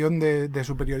sensación de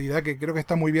superioridad que creo que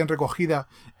está muy bien recogida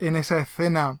en esa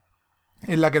escena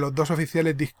en la que los dos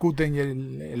oficiales discuten y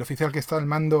el oficial que está al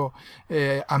mando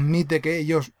admite que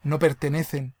ellos no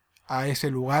pertenecen a ese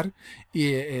lugar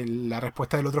y la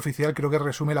respuesta del otro oficial creo que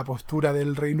resume la postura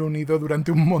del Reino Unido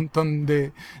durante un montón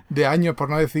de años, por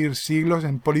no decir siglos,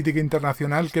 en política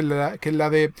internacional, que es la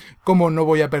de cómo no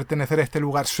voy a pertenecer a este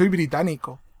lugar, soy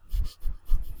británico.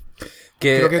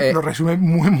 Creo que lo resume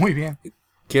muy bien.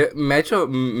 Que me ha hecho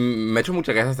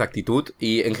mucha gracia esta actitud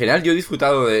y en general yo he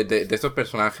disfrutado de estos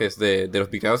personajes de los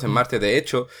Victorianos en Marte. De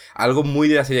hecho, algo muy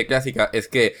de la serie clásica es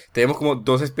que tenemos como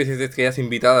dos especies de estrellas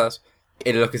invitadas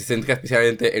en los que se centra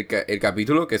especialmente el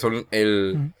capítulo, que son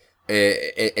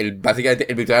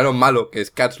básicamente el victoriano malo, que es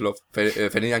Catchloff,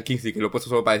 Ferdinand Kingsley, que lo he puesto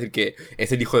solo para decir que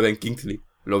es el hijo de Ben Kingsley.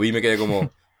 Lo vi y me quedé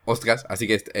como... ostras, así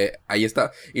que ahí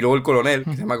está. Y luego el coronel,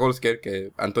 que se llama Golsker,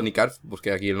 que Anthony Karf,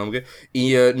 busqué aquí el nombre,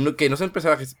 y que no son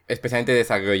personajes especialmente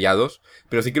desarrollados,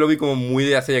 pero sí que lo vi como muy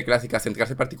de la serie clásica,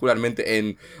 centrarse particularmente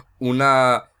en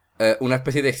una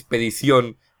especie de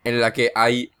expedición en la que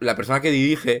hay la persona que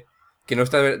dirige, que no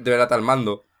está de verdad al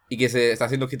mando, y que se está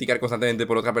haciendo criticar constantemente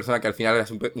por otra persona que al final es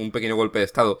un pequeño golpe de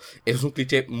estado. Eso es un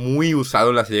cliché muy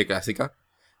usado en la serie clásica.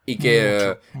 Y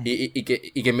que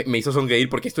me hizo sonreír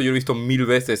porque esto yo lo he visto 1000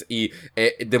 veces y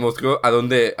demostró a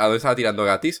dónde estaba tirando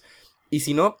Gatiss. Y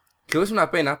si no, creo que es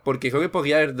una pena porque creo que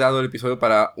podría haber dado el episodio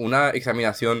para una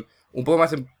examinación un poco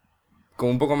más con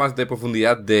un poco más de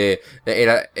profundidad de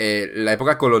la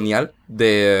época colonial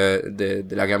de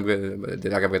la Gran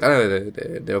Bretaña,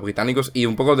 de los británicos, y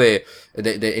un poco de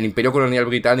el imperio colonial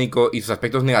británico y sus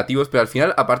aspectos negativos, pero al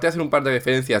final, aparte de hacer un par de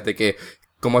referencias de que,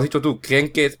 como has dicho tú,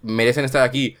 creen que merecen estar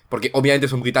aquí porque obviamente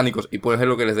son británicos y pueden hacer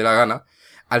lo que les dé la gana,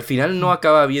 al final no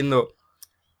acaba habiendo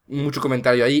mucho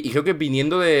comentario ahí. Y creo que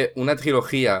viniendo de una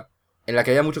trilogía en la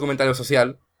que haya mucho comentario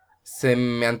social, se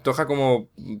me antoja como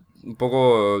un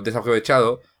poco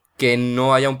desaprovechado que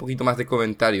no haya un poquito más de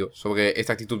comentario sobre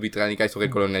esta actitud británica y sobre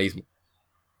el colonialismo.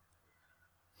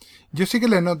 Yo sí que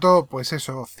le noto, pues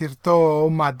eso, cierto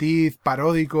matiz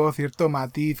paródico, cierto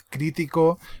matiz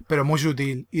crítico, pero muy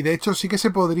sutil. Y de hecho sí que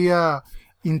se podría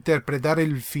interpretar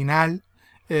el final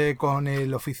con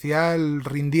el oficial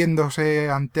rindiéndose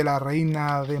ante la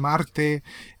reina de Marte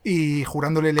y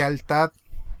jurándole lealtad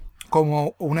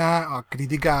como una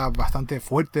crítica bastante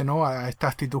fuerte, ¿no?, a esta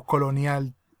actitud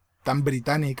colonial tan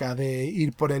británica de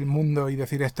ir por el mundo y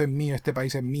decir esto es mío, este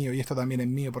país es mío y esto también es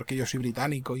mío porque yo soy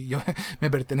británico y yo me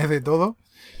pertenece todo.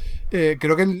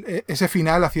 Creo que ese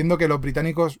final, haciendo que los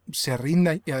británicos se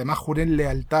rindan y además juren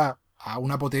lealtad a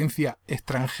una potencia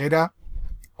extranjera,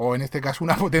 o en este caso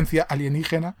una potencia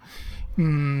alienígena,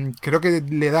 creo que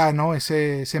le da, ¿no?,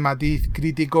 ese matiz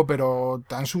crítico, pero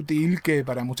tan sutil que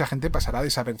para mucha gente pasará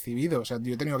desapercibido. O sea,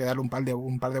 yo he tenido que darle un par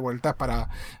de vueltas para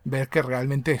ver que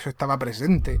realmente eso estaba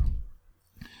presente,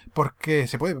 porque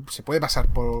se puede pasar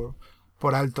por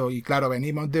alto. Y claro,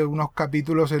 venimos de unos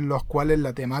capítulos en los cuales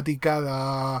la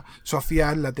temática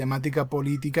social, la temática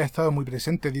política ha estado muy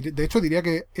presente. De hecho, diría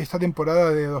que esta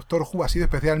temporada de Doctor Who ha sido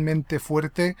especialmente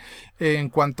fuerte en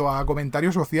cuanto a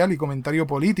comentario social y comentario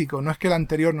político. No es que el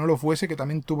anterior no lo fuese, que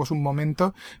también tuvo sus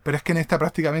momentos, pero es que en esta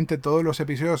prácticamente todos los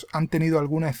episodios han tenido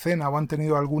alguna escena o han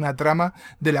tenido alguna trama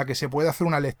de la que se puede hacer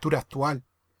una lectura actual.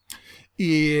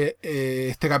 Y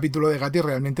este capítulo de Gatti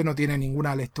realmente no tiene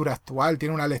ninguna lectura actual,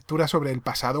 tiene una lectura sobre el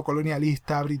pasado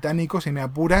colonialista británico, si me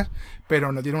apuras,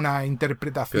 pero no tiene una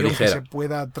interpretación que se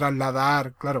pueda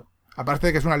trasladar, claro. Aparte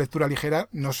de que es una lectura ligera,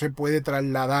 no se puede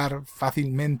trasladar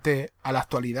fácilmente a la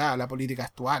actualidad, a la política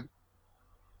actual.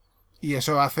 Y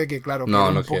eso hace que, claro,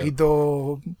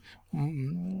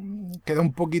 queda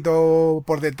un poquito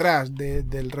por detrás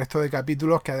del resto de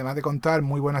capítulos, que además de contar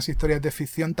muy buenas historias de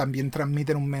ficción, también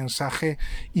transmiten un mensaje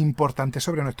importante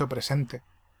sobre nuestro presente.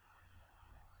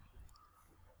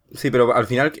 Sí, pero al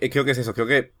final creo que es eso. Creo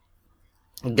que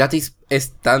Gatiss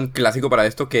es tan clásico para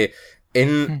esto que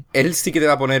él sí que te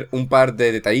va a poner un par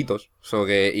de detallitos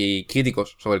y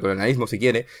críticos sobre el colonialismo si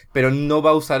quiere, pero no va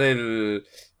a usar el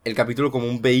capítulo como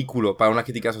un vehículo para una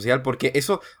crítica social, porque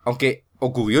eso, aunque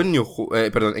ocurrió en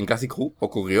en Classic Who,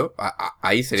 ocurrió,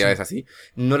 ahí sería así,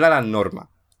 no era la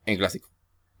norma en Classic Who.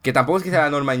 Que tampoco es que sea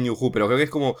la norma en New Who, pero creo que es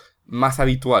como más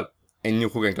habitual en New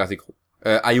Who que en Classic Who.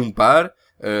 Hay un par,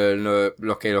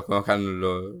 los que los conozcan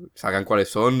sabrán cuáles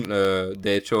son,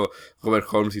 de hecho Robert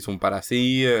Holmes hizo un par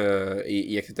así,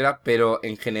 y etcétera, pero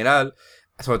en general,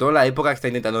 sobre todo la época que está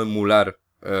intentando emular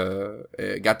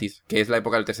Gatiss, que es la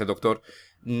época del Tercer Doctor,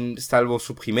 salvo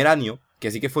su primer año,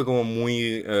 que sí que fue como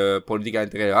muy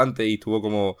políticamente relevante y tuvo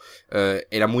como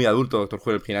era muy adulto Doctor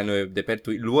Who el primer año de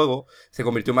Pertwee, luego se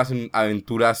convirtió más en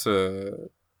aventuras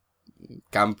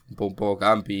camp, un poco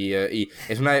camp, y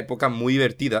es una época muy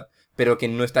divertida, pero que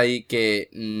no está ahí, que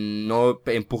no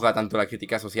empuja tanto la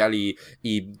crítica social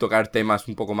y tocar temas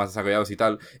un poco más desarrollados y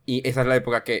tal. Y esa es la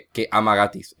época que ama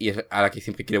Gatiss y es a la que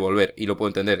siempre quiere volver, y lo puedo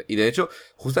entender. Y de hecho,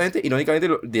 justamente, irónicamente,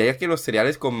 diría que los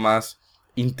seriales con más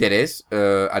interés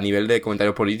a nivel de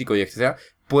comentario político y etcétera,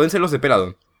 pueden ser los de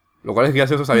Peladon. Lo cual es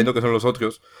gracioso sabiendo que son los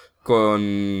otros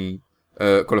con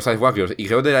los Ice Warriors. Y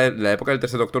creo que de la época del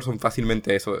Tercer Doctor son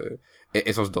fácilmente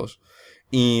esos dos.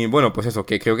 Y bueno, pues eso,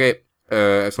 que creo que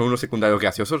son unos secundarios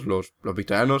graciosos, los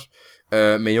victorianos.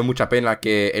 Me dio mucha pena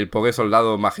que el pobre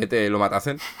soldado majete lo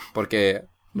matasen, porque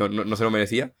no se lo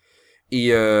merecía. Y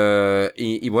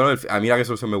bueno, a mí la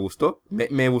resolución me gustó.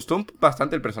 Me gustó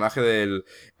bastante el personaje del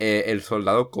el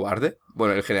soldado cobarde.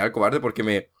 Bueno, el general cobarde,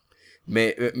 porque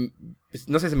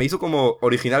no sé, se me hizo como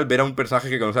original ver a un personaje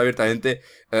que conoce abiertamente.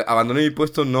 Abandoné mi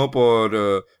puesto no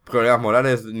por problemas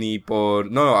morales ni por...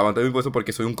 No, abandoné mi puesto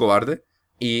porque soy un cobarde.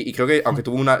 Y creo que, aunque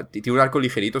tiene un arco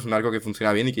ligerito, es un arco que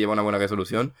funciona bien y que lleva una buena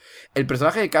resolución. El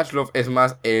personaje de Catchloff es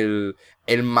más el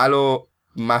malo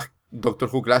más Doctor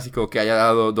Who clásico que haya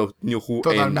dado New Who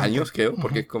Totalmente. en años, creo.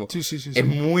 Porque es como... Sí. Es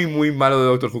muy, muy malo de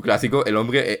Doctor Who clásico. El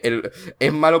hombre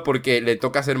es malo porque le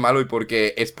toca ser malo y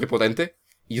porque es prepotente.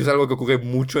 Y eso es algo que ocurre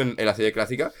mucho en la serie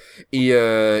clásica. Y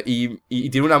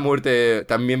tiene una muerte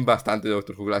también bastante de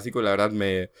Doctor Who clásico. Y la verdad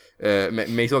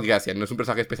me hizo gracia. No es un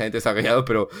personaje especialmente desarrollado,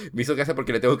 pero me hizo gracia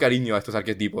porque le tengo cariño a estos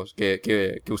arquetipos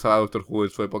que usaba Doctor Who en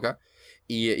su época.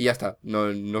 Y ya está. No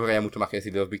hay mucho más que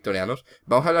decir de los victorianos.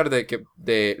 Vamos a hablar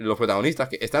de los protagonistas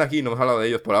que están aquí. No hemos hablado de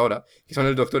ellos por ahora. Que son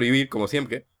el Doctor y Bill, como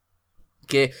siempre.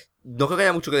 Que no creo que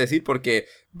haya mucho que decir porque,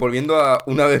 volviendo a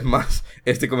una vez más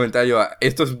este comentario a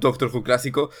esto es Doctor Who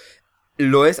clásico,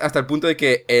 lo es hasta el punto de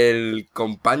que el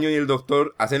compañero y el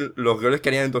doctor hacen los roles que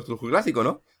harían en Doctor Who clásico,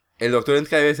 ¿no? El doctor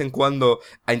entra de vez en cuando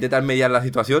a intentar mediar la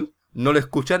situación, no le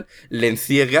escuchan, le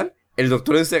encierran, el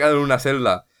doctor encerrado en una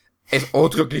celda es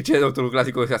otro cliché de Doctor Who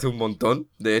clásico que se hace un montón,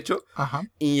 de hecho. Ajá.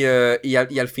 Y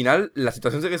al final la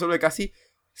situación se resuelve casi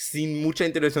sin mucha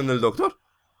intervención del doctor.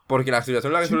 Porque la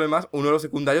situación la resuelve más uno de los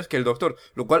secundarios que el doctor.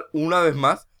 Lo cual, una vez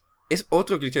más, es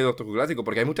otro cliché de Doctor Who clásico.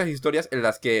 Porque hay muchas historias en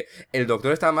las que el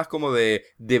doctor está más como de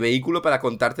vehículo para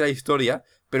contarte la historia.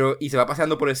 Y se va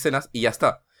paseando por escenas y ya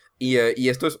está. Y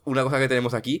esto es una cosa que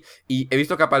tenemos aquí. Y he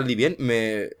visto Capaldi bien.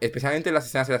 Especialmente en las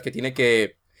escenas en las que tiene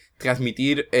que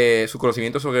transmitir su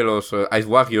conocimiento sobre los Ice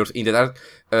Warriors. Intentar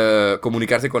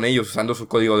comunicarse con ellos usando su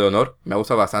código de honor. Me ha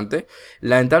gustado bastante.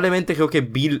 Lamentablemente creo que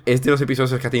Bill es de los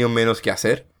episodios que ha tenido menos que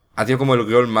hacer. Ha tenido como el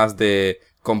rol más de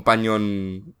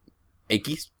Companion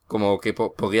X. Como que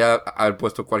podría haber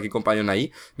puesto cualquier Companion ahí.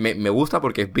 Me gusta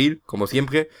porque es Bill, como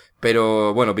siempre.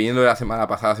 Pero bueno, viniendo de la semana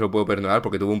pasada se lo puedo perdonar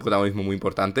porque tuvo un protagonismo muy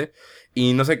importante.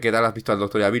 Y no sé qué tal has visto al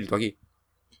Doctor y a Bill tú aquí.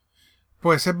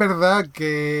 Pues es verdad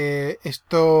que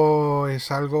esto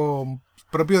es algo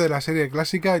propio de la serie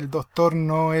clásica. El Doctor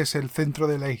no es el centro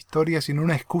de la historia, sino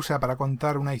una excusa para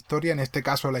contar una historia, en este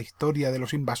caso la historia de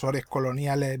los invasores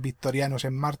coloniales victorianos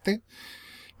en Marte.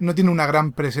 No tiene una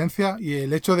gran presencia y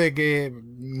el hecho de que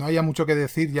no haya mucho que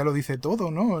decir ya lo dice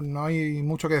todo, ¿no? No hay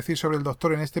mucho que decir sobre el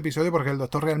Doctor en este episodio porque el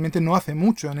Doctor realmente no hace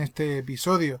mucho en este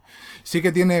episodio. Sí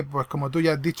que tiene, pues como tú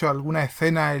ya has dicho, alguna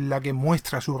escena en la que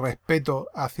muestra su respeto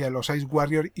hacia los Ice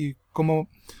Warriors y cómo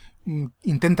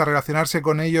intenta relacionarse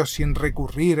con ellos sin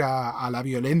recurrir a la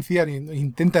violencia,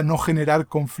 intenta no generar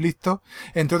conflictos,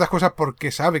 entre otras cosas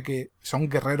porque sabe que son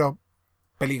guerreros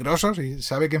peligrosos y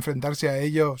sabe que enfrentarse a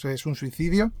ellos es un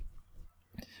suicidio,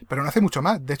 pero no hace mucho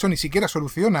más. De hecho, ni siquiera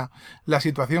soluciona la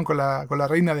situación con la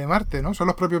reina de Marte, ¿no? Son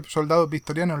los propios soldados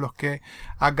victorianos los que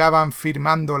acaban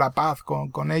firmando la paz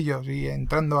con ellos y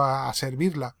entrando a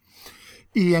servirla.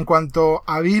 Y en cuanto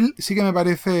a Bill, sí que me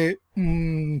parece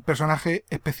un personaje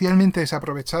especialmente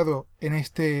desaprovechado en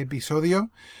este episodio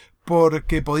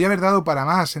porque podía haber dado para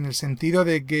más, en el sentido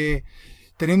de que,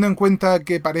 teniendo en cuenta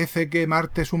que parece que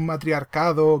Marte es un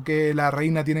matriarcado, que la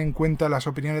reina tiene en cuenta las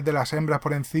opiniones de las hembras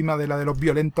por encima de la de los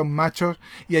violentos machos,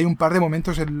 y hay un par de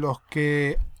momentos en los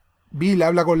que Bill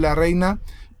habla con la reina,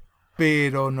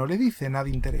 pero no le dice nada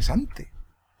interesante.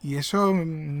 Y eso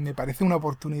me parece una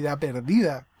oportunidad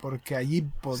perdida, porque allí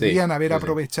podrían haber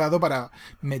aprovechado para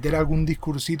meter algún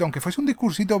discursito, aunque fuese un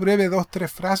discursito breve, 2-3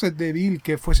 frases de Bill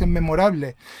que fuesen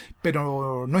memorables,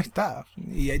 pero no está.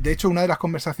 Y de hecho una de las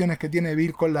conversaciones que tiene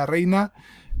Bill con la reina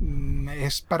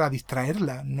es para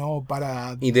distraerla, no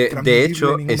para y de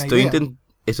hecho estoy idea.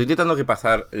 Estoy intentando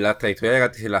repasar la trayectoria de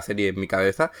Gatiss en la serie en mi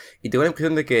cabeza y tengo la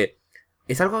impresión de que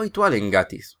es algo habitual en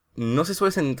Gatiss. No se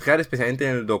suele centrar especialmente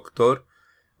en el Doctor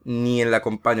ni en la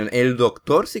Companion. El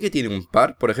Doctor sí que tiene un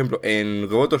par. Por ejemplo, en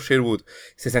Robot of Sherwood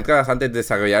se centra bastante en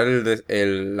desarrollar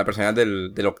la personalidad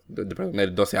perdón,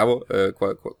 del 12avo,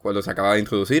 cuando se acaba de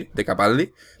introducir, de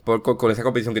Capaldi, con esa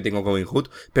competición que tengo con Robin Hood.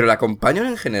 Pero la Companion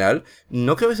en general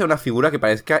no creo que sea una figura que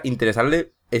parezca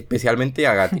interesarle especialmente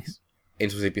a Gatiss en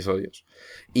sus episodios.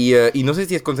 Y no sé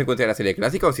si es consecuencia de la serie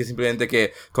clásica o si es simplemente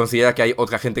que considera que hay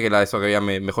otra gente que la desarrolla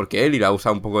mejor que él y la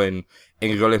usa un poco en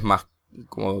roles más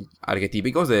como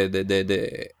arquetípicos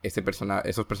de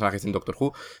esos personajes en Doctor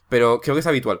Who, pero creo que es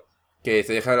habitual que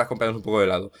se dejan las compañías un poco de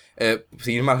lado.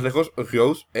 Sin ir más lejos,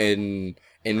 Rose en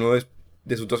uno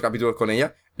de sus 2 capítulos con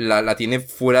ella la tiene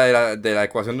fuera de la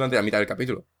ecuación durante la mitad del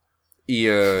capítulo. Y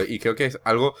creo que es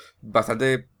algo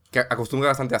bastante que acostumbra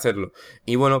bastante a hacerlo.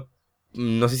 Y bueno,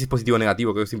 no sé si es positivo o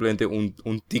negativo, creo que es simplemente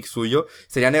un tic suyo.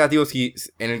 Sería negativo si,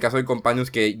 en el caso de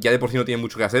Companions, que ya de por sí no tiene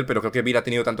mucho que hacer, pero creo que Bill ha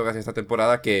tenido tanto que hacer esta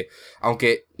temporada que,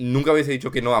 aunque nunca hubiese dicho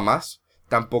que no a más,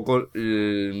 tampoco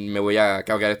me voy a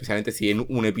cabrear especialmente si en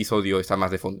un episodio está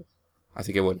más de fondo.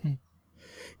 Así que bueno.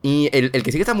 Y el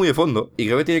que sí que está muy de fondo, y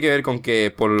creo que tiene que ver con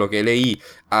que, por lo que leí,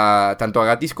 tanto a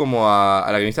Gatiss como a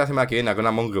la guionista de la semana que viene, a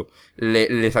Rona Monroe,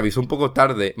 les avisó un poco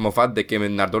tarde Moffat de que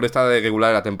Nardole estaba de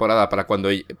regular la temporada para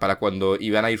cuando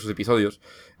iban a ir sus episodios.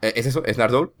 Es eso, es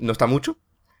Nardole, no está mucho.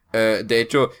 De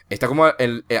hecho, está como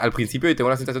al principio, y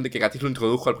tengo la sensación de que Gatiss lo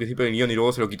introdujo al principio del guión y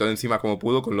luego se lo quitó de encima como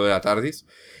pudo con lo de la TARDIS.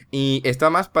 Y está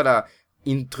más para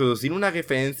introducir una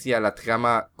referencia a la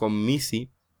trama con Missy,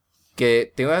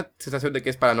 que tengo la sensación de que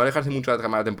es para no alejarse mucho de la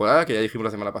trama de la temporada, que ya dijimos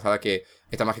la semana pasada que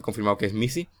está más que confirmado que es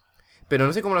Missy. Pero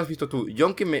no sé cómo lo has visto tú. Yo,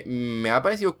 aunque me ha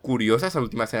parecido curiosa esa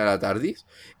última escena de la TARDIS,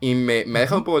 y me ha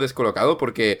dejado un poco descolocado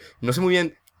porque no sé muy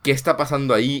bien qué está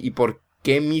pasando ahí y por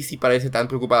qué Missy parece tan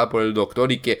preocupada por el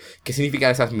Doctor y qué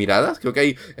significan esas miradas. Creo que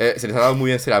ahí se les ha dado muy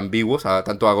bien ser ambiguos,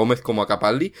 tanto a Gómez como a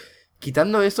Capaldi.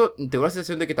 Quitando eso, tengo la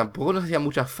sensación de que tampoco nos hacía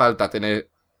mucha falta tener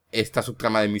esta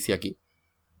subtrama de Missy aquí.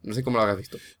 No sé cómo lo habrás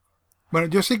visto. Bueno,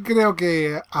 yo sí creo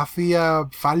que hacía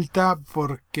falta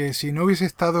porque si no hubiese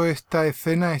estado esta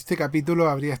escena, este capítulo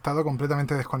habría estado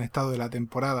completamente desconectado de la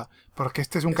temporada. Porque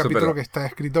este es un capítulo que está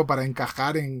escrito para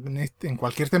encajar en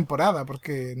cualquier temporada,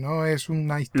 porque no es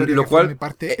una historia Lo que cual, forme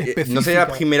parte específica. no sería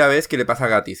la primera vez que le pasa a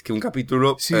Gatiss, que un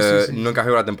capítulo Sí. no encaje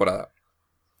con la temporada.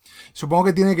 Supongo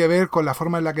que tiene que ver con la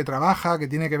forma en la que trabaja, que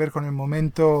tiene que ver con el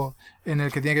momento en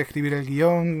el que tiene que escribir el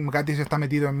guión. Gatiss está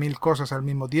metido en 1000 cosas al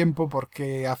mismo tiempo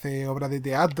porque hace obras de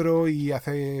teatro y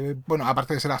hace, bueno,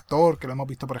 aparte de ser actor, que lo hemos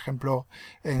visto por ejemplo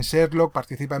en Sherlock,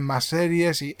 participa en más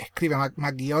series y escribe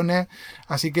más guiones.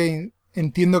 Así que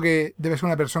entiendo que debe ser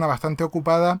una persona bastante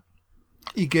ocupada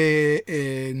y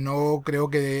que no creo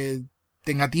que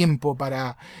tenga tiempo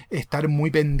para estar muy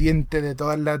pendiente de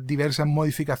todas las diversas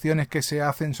modificaciones que se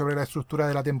hacen sobre la estructura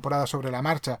de la temporada sobre la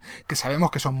marcha, que sabemos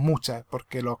que son muchas,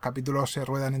 porque los capítulos se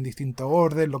ruedan en distinto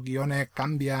orden, los guiones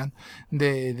cambian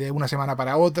de una semana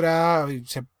para otra,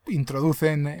 se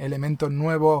introducen elementos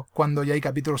nuevos cuando ya hay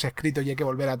capítulos escritos y hay que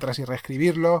volver atrás y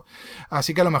reescribirlos,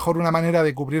 así que a lo mejor una manera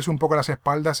de cubrirse un poco las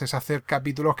espaldas es hacer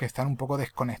capítulos que están un poco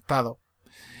desconectados.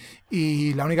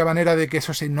 Y la única manera de que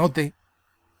eso se note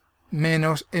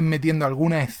menos es metiendo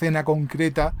alguna escena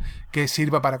concreta que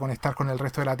sirva para conectar con el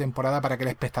resto de la temporada, para que el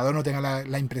espectador no tenga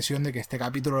la impresión de que este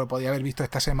capítulo lo podía haber visto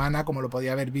esta semana como lo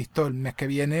podía haber visto el mes que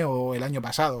viene o el año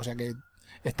pasado, o sea que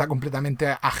está completamente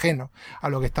ajeno a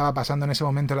lo que estaba pasando en ese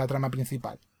momento en la trama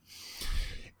principal.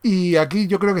 Y aquí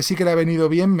yo creo que sí que le ha venido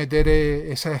bien meter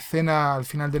esa escena al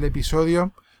final del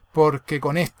episodio, porque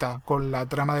conecta con la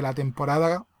trama de la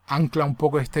temporada, ancla un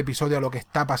poco este episodio a lo que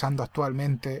está pasando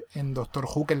actualmente en Doctor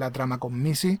Who, que es la trama con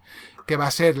Missy, que va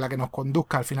a ser la que nos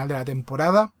conduzca al final de la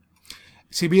temporada.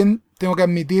 Si bien tengo que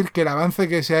admitir que el avance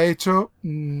que se ha hecho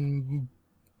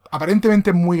aparentemente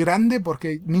es muy grande,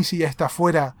 porque Missy ya está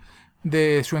fuera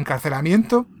de su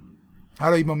encarcelamiento.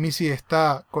 Ahora mismo Missy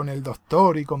está con el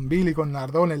Doctor y con Bill y con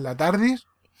Nardole en la TARDIS,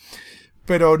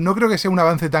 pero no creo que sea un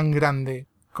avance tan grande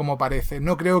como parece.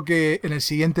 No creo que en el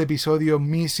siguiente episodio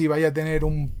Missy vaya a tener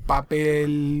un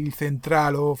papel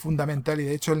central o fundamental, y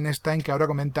de hecho el Next Time, que ahora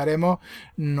comentaremos,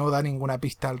 no da ninguna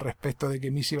pista al respecto de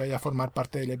que Missy vaya a formar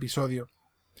parte del episodio.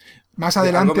 Más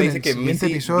adelante me en dice el que siguiente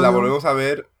Missy episodio la volvemos a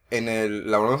ver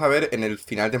en el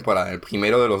final de temporada, en el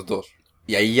primero de los 2.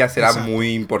 Y ahí ya será Exacto.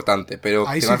 muy importante, pero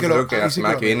Ahí tengo sí que lo, que la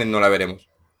semana que viene no la veremos.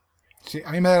 Sí,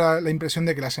 a mí me da la impresión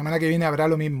de que la semana que viene habrá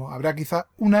lo mismo. Habrá quizá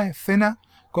una escena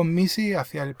con Missy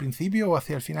hacia el principio o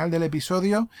hacia el final del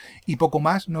episodio y poco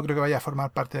más. No creo que vaya a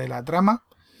formar parte de la trama,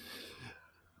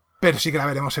 pero sí que la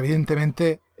veremos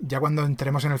evidentemente ya cuando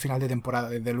entremos en el final de temporada.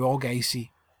 Desde luego que ahí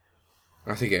sí.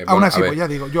 Así que, Aún bueno, así, a pues ver. ya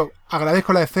digo, yo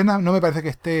agradezco la escena, no me parece que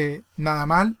esté nada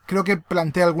mal. Creo que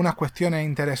plantea algunas cuestiones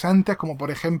interesantes, como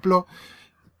por ejemplo,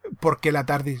 por qué la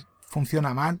TARDIS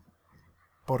funciona mal,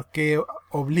 por qué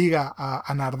obliga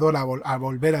a Nardole a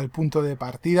volver al punto de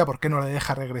partida, por qué no le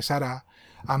deja regresar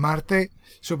a Marte.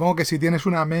 Supongo que si tienes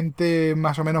una mente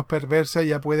más o menos perversa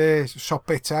ya puedes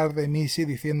sospechar de Missy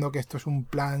diciendo que esto es un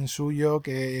plan suyo,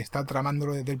 que está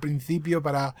tramándolo desde el principio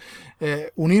para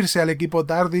unirse al equipo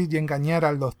TARDIS y engañar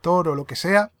al doctor o lo que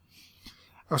sea.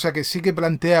 O sea que sí que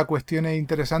plantea cuestiones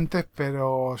interesantes,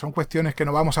 pero son cuestiones que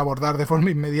no vamos a abordar de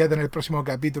forma inmediata en el próximo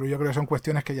capítulo. Yo creo que son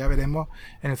cuestiones que ya veremos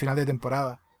en el final de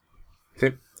temporada.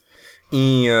 Sí.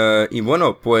 Y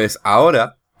bueno, pues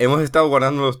ahora hemos estado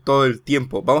guardándolos todo el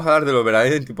tiempo. Vamos a hablar de lo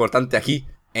verdaderamente importante aquí,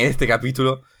 en este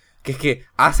capítulo, que es que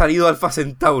ha salido Alpha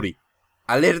Centauri.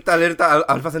 Alerta, alerta,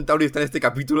 Alpha Centauri está en este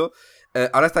capítulo.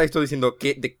 Ahora está esto diciendo,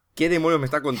 ¿de qué demonios me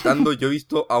está contando? Yo he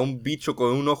visto a un bicho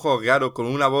con un ojo raro, con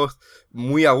una voz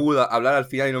muy aguda, hablar al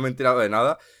final y no me he enterado de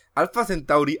nada. Alpha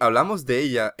Centauri, hablamos de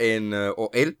ella o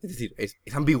él, es decir, es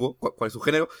ambiguo cuál es su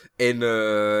género, en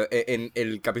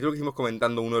el capítulo que hicimos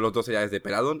comentando uno de los dos seriales de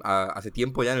Peladon, hace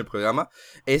tiempo ya en el programa,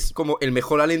 es como el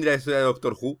mejor alien de la historia de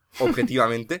Doctor Who,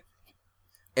 objetivamente.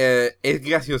 Es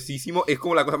graciosísimo, es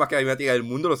como la cosa más carismática del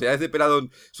mundo. Los seriales de Peladon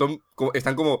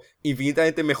están como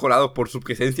infinitamente mejorados por su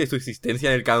presencia y su existencia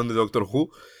en el canon de Doctor Who.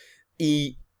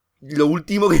 Y lo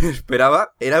último que me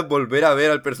esperaba era volver a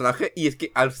ver al personaje. Y es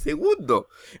que al segundo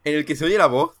en el que se oye la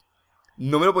voz,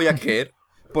 no me lo podía creer.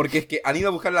 Porque es que han ido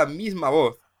a buscar la misma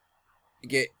voz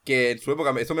que en su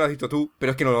época, eso me lo has dicho tú,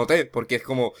 pero es que no lo noté. Porque es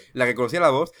como la que conocía la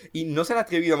voz y no se le ha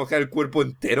atrevido a mostrar el cuerpo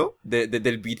entero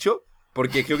del bicho.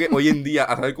 Porque creo que hoy en día,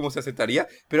 a saber cómo se aceptaría,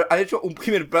 pero han hecho un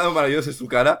primer plano maravilloso de su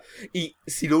cara. Y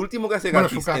si lo último que hace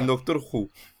Gatiss en Doctor Who,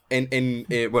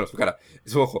 bueno, su cara,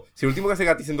 su ojo, si lo último que hace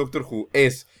Gatiss en Doctor Who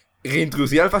es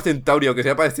reintroducir a Alpha Centauri, aunque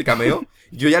sea para este cameo,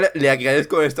 yo ya le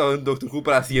agradezco haber estado en Doctor Who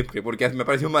para siempre, porque me ha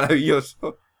parecido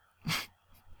maravilloso.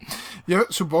 Yo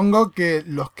supongo que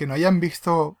los que no hayan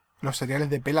visto los seriales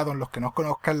de Peladon, los que no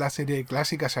conozcan la serie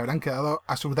clásica, se habrán quedado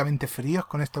absolutamente fríos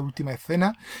con esta última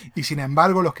escena, y sin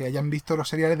embargo los que hayan visto los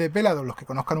seriales de Peladon, los que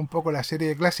conozcan un poco la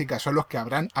serie clásica, son los que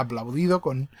habrán aplaudido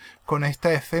con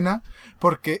esta escena,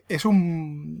 porque es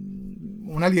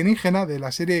un alienígena de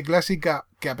la serie clásica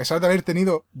que, a pesar de haber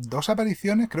tenido 2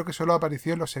 apariciones, creo que solo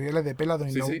apareció en los seriales de Peladon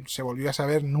y Sí. se volvió a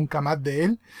saber nunca más de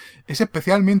él, es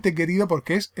especialmente querido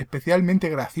porque es especialmente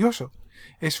gracioso.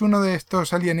 Es uno de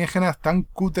estos alienígenas tan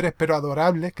cutres pero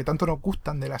adorables que tanto nos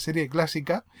gustan de la serie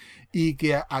clásica y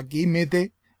que aquí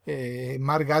mete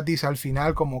Mark Gatiss al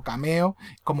final como cameo,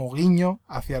 como guiño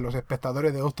hacia los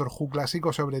espectadores de Doctor Who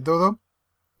clásico sobre todo.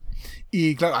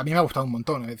 Y claro, a mí me ha gustado un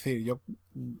montón, es decir, yo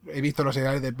he visto los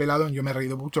seriales de Peladon, yo me he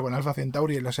reído mucho con Alpha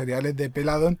Centauri en los seriales de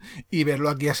Peladon y verlo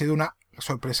aquí ha sido una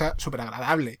sorpresa súper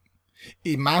agradable.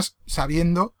 Y más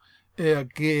sabiendo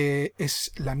que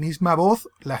es la misma voz,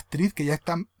 la actriz que ya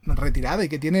está retirada y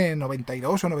que tiene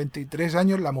 92 o 93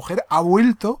 años, la mujer ha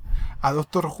vuelto a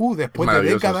Doctor Who después de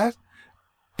décadas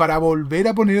para volver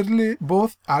a ponerle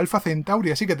voz a Alpha Centauri.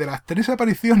 Así que de las 3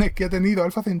 apariciones que ha tenido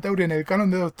Alpha Centauri en el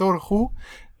canon de Doctor Who,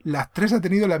 las 3 ha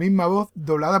tenido la misma voz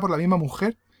doblada por la misma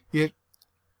mujer. Y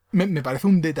me parece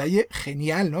un detalle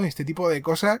genial, ¿no? Este tipo de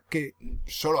cosas que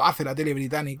solo hace la tele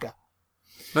británica.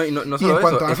 No, y no y en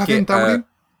cuanto a Alpha Centauri...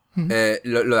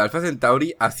 Lo de Alpha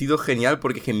Centauri ha sido genial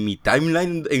porque es que mi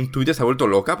timeline en Twitter se ha vuelto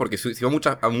loca porque sigo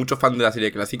a muchos fans de la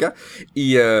serie clásica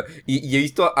y he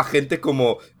visto a gente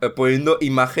como poniendo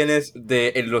imágenes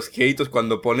en los créditos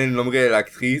cuando ponen el nombre de la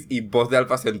actriz y voz de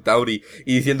Alpha Centauri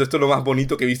y diciendo esto es lo más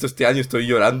bonito que he visto este año, estoy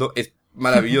llorando. Es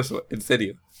maravilloso, en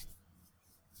serio.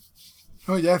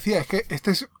 No, ya decía, es que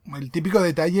este es el típico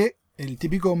detalle, el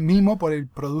típico mimo por el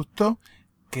producto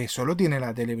que solo tiene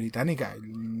la tele británica.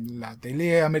 La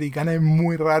tele americana es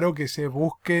muy raro que se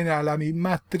busquen a la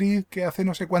misma actriz que hace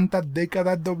no sé cuántas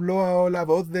décadas dobló la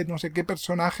voz de no sé qué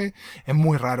personaje. Es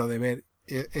muy raro de ver.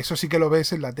 Eso sí que lo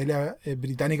ves en la tele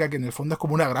británica, que en el fondo es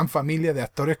como una gran familia de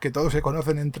actores que todos se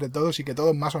conocen entre todos y que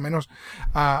todos más o menos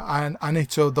han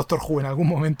hecho Doctor Who en algún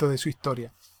momento de su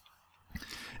historia.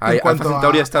 Alpha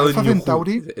Centauri ha estado en New Who.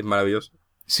 Es maravilloso.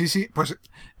 Sí, pues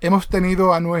hemos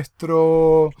tenido a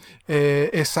nuestro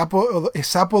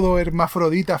esápodo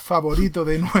hermafrodita favorito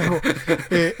de nuevo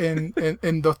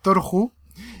en Doctor Who,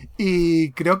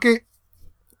 y creo que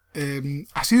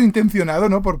ha sido intencionado,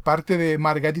 ¿no?, por parte de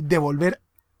Mark Gatiss de volver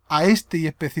a este y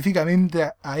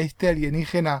específicamente a este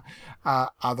alienígena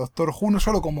a Doctor Who, no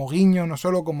solo como guiño, no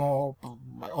solo como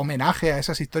homenaje a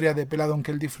esas historias de Peladon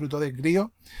que él disfrutó de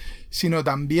crío, sino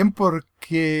también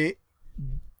porque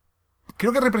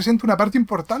creo que representa una parte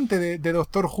importante de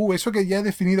Doctor Who, eso que ya he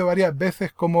definido varias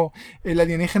veces como el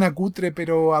alienígena cutre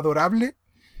pero adorable.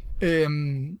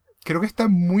 Creo que está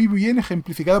muy bien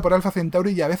ejemplificado por Alpha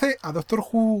Centauri, y a veces a Doctor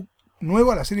Who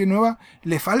nuevo, a la serie nueva,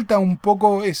 le falta un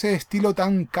poco ese estilo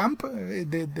tan camp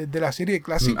de la serie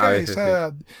clásica, veces,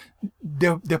 esa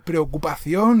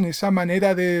despreocupación, esa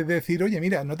manera de decir, oye,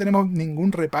 mira, no tenemos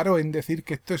ningún reparo en decir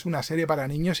que esto es una serie para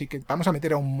niños y que vamos a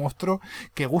meter a un monstruo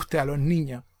que guste a los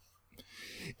niños.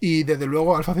 Y desde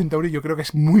luego Alpha Centauri yo creo que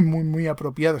es muy, muy, muy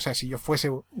apropiado. O sea, si yo fuese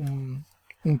un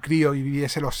crío y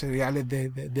viviese los seriales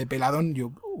de Peladon,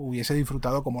 yo hubiese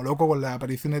disfrutado como loco con las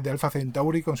apariciones de Alpha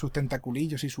Centauri, con sus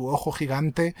tentaculillos y su ojo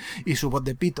gigante y su voz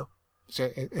de pito. O sea,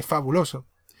 es fabuloso.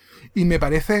 Y me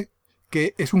parece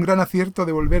que es un gran acierto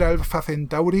de volver a Alpha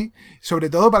Centauri, sobre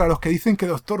todo para los que dicen que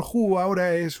Doctor Who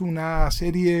ahora es una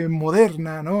serie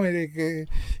moderna, ¿no?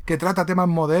 Que trata temas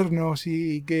modernos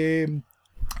y que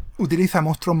utiliza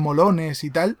monstruos molones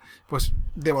y tal, pues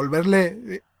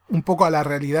devolverle un poco a la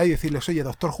realidad y decirles, oye,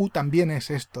 Doctor Who también es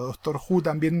esto, Doctor Who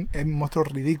también es monstruos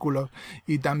ridículos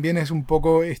y también es un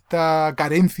poco esta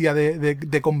carencia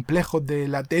de complejos de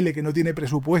la tele que no tiene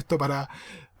presupuesto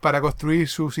para construir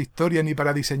sus historias ni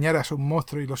para diseñar a sus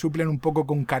monstruos, y lo suplen un poco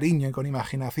con cariño y con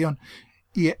imaginación.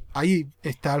 Y ahí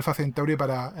está Alpha Centauri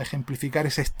para ejemplificar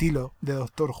ese estilo de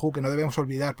Doctor Who que no debemos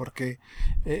olvidar, porque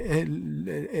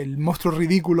el monstruo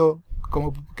ridículo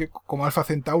como Alpha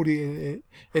Centauri,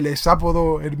 el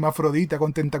hexápodo hermafrodita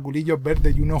con tentaculillos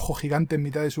verdes y un ojo gigante en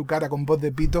mitad de su cara con voz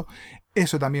de pito,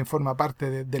 eso también forma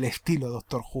parte del estilo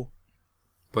Doctor Who.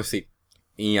 Pues sí.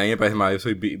 Y a mí me parece maravilloso.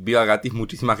 Y Viva Gatis,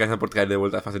 muchísimas gracias por traer de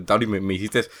vuelta a Alpha Centauri. Me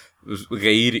hiciste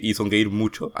reír y sonreír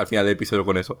mucho al final del episodio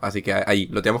con eso. Así que ahí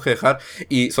lo tenemos que dejar.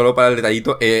 Y solo para el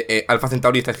detallito, Alpha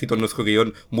Centauri está escrito en nuestro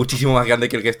guión muchísimo más grande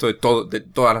que el resto de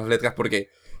todas las letras, porque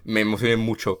me emocioné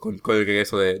mucho con el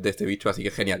regreso de este bicho. Así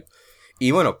que genial. Y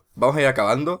bueno, vamos a ir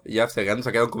acabando, ya cerrando, se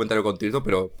ha quedado un comentario cortito,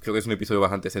 pero creo que es un episodio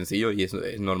bastante sencillo y es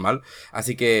normal.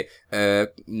 Así que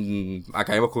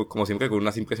acabemos como siempre con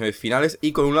unas impresiones finales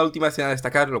y con una última escena a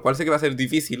destacar, lo cual sé que va a ser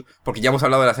difícil, porque ya hemos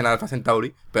hablado de la escena de Alpha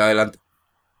Centauri, pero adelante.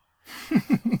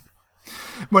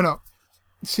 Bueno,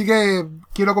 sí que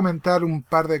quiero comentar un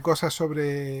par de cosas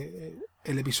sobre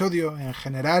el episodio en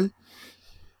general.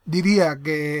 Diría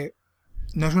que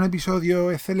no es un episodio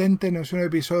excelente, no es un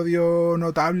episodio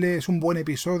notable, es un buen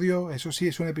episodio, eso sí,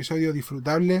 es un episodio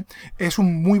disfrutable, es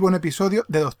un muy buen episodio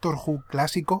de Doctor Who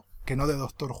clásico, que no de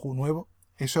Doctor Who nuevo,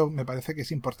 eso me parece que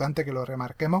es importante que lo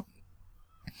remarquemos.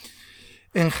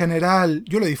 En general,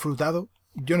 yo lo he disfrutado,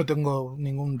 yo no tengo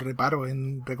ningún reparo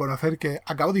en reconocer que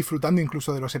acabo disfrutando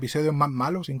incluso de los episodios más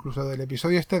malos, incluso del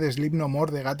episodio este de Sleep No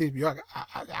More de Gatiss, yo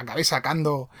acabé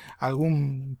sacando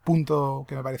algún punto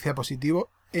que me parecía positivo.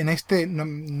 En este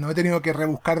no he tenido que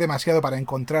rebuscar demasiado para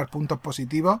encontrar puntos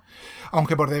positivos,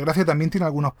 aunque por desgracia también tiene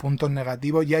algunos puntos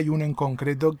negativos, y hay uno en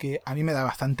concreto que a mí me da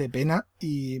bastante pena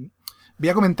y voy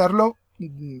a comentarlo,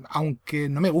 aunque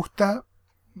no me gusta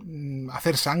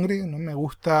hacer sangre, no me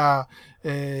gusta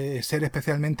ser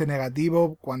especialmente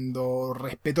negativo, cuando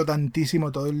respeto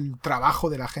tantísimo todo el trabajo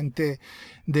de la gente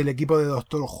del equipo de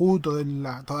Doctor Who,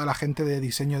 toda la gente de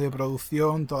diseño de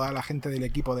producción, toda la gente del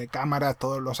equipo de cámaras,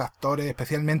 todos los actores,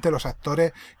 especialmente los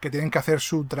actores que tienen que hacer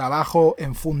su trabajo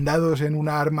enfundados en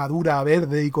una armadura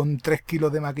verde y con 3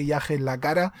 kilos de maquillaje en la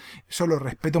cara. Eso lo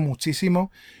respeto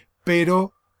muchísimo,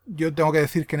 pero yo tengo que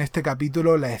decir que en este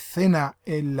capítulo la escena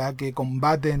en la que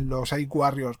combaten los Ice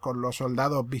Warriors con los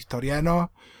soldados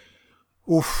victorianos,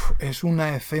 es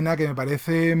una escena que me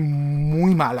parece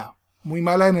muy mala. Muy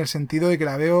mala en el sentido de que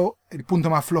la veo el punto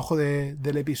más flojo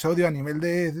del episodio a nivel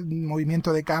de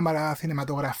movimiento de cámara,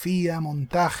 cinematografía,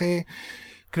 montaje.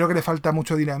 Creo que le falta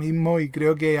mucho dinamismo y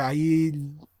creo que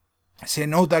ahí se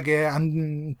nota que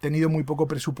han tenido muy poco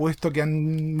presupuesto, que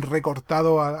han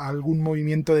recortado algún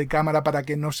movimiento de cámara para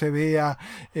que no se vea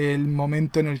el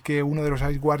momento en el que uno de los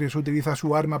Ice Warriors utiliza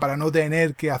su arma, para no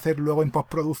tener que hacer luego en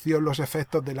postproducción los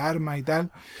efectos del arma y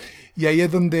tal. Y ahí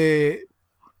es donde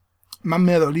más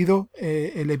me ha dolido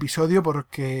el episodio,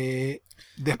 porque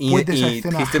después de esa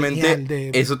escena genial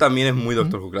eso también es muy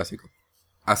Doctor Who clásico.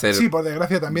 Sí, por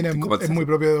desgracia también es muy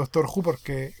propio de Doctor Who,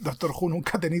 porque Doctor Who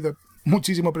nunca ha tenido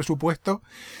muchísimo presupuesto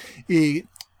y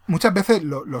muchas veces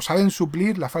lo saben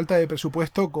suplir la falta de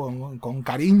presupuesto con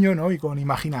cariño, ¿no? Y con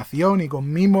imaginación y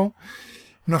con mimo.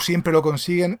 No siempre lo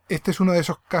consiguen. Este es uno de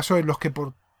esos casos en los que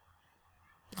por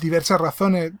diversas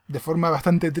razones, de forma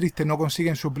bastante triste, no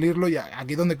consiguen suplirlo, y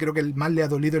aquí es donde creo que más le ha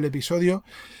dolido el episodio,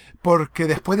 porque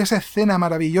después de esa escena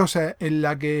maravillosa en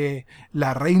la que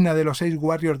la reina de los Ice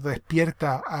Warriors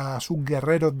despierta a sus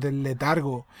guerreros del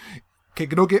letargo, que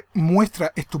creo que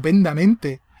muestra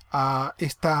estupendamente a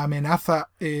esta amenaza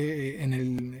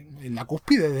en la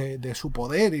cúspide de su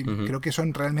poder, y creo que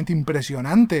son realmente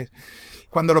impresionantes.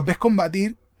 Cuando los ves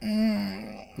combatir,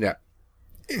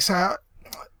 esa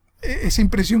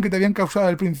impresión que te habían causado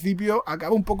al principio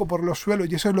acaba un poco por los suelos,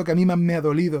 y eso es lo que a mí más me ha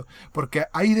dolido, porque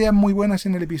hay ideas muy buenas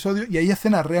en el episodio y hay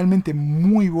escenas realmente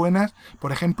muy buenas.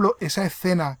 Por ejemplo, esa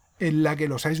escena en la que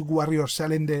los Ice Warriors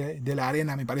salen de la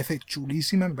arena me parece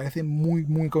chulísima, me parece muy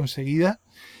muy conseguida.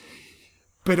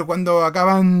 Pero cuando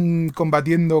acaban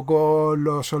combatiendo con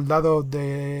los soldados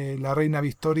de la Reina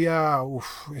Victoria,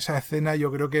 esa escena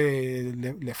yo creo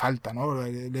que le falta, ¿no?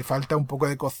 Le falta un poco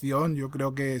de cocción. Yo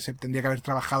creo que se tendría que haber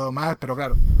trabajado más, pero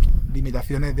claro,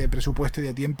 limitaciones de presupuesto y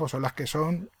de tiempo son las que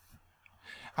son.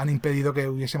 Han impedido que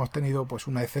hubiésemos tenido pues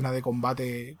una escena de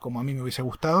combate como a mí me hubiese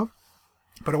gustado.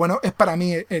 Pero bueno, es para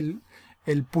mí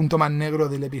el punto más negro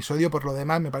del episodio. Por lo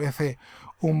demás, me parece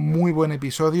un muy buen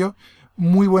episodio.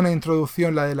 Muy buena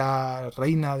introducción la de la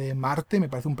Reina de Marte, me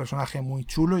parece un personaje muy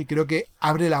chulo y creo que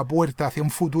abre la puerta hacia un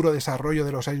futuro desarrollo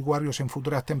de los Ice Warriors en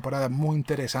futuras temporadas muy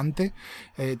interesante,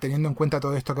 teniendo en cuenta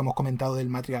todo esto que hemos comentado del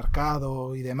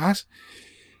matriarcado y demás.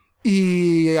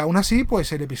 Y aún así,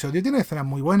 pues el episodio tiene escenas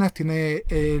muy buenas, tiene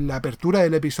la apertura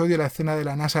del episodio, la escena de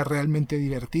la NASA realmente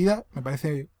divertida, me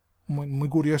parece muy, muy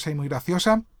curiosa y muy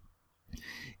graciosa.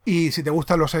 Y si te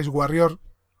gustan los Ice Warriors,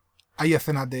 hay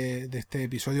escenas de este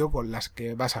episodio con las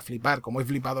que vas a flipar, como he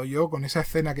flipado yo, con esa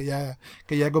escena que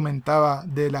ya comentaba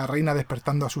de la reina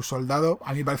despertando a sus soldados.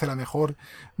 A mí me parece la mejor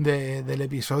del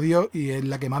episodio y es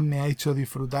la que más me ha hecho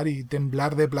disfrutar y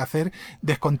temblar de placer,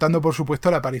 descontando por supuesto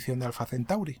la aparición de Alpha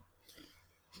Centauri.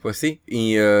 Pues sí,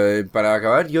 y para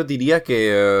acabar yo diría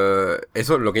que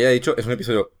eso, lo que ya he dicho, es un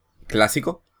episodio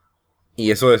clásico.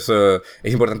 Y eso es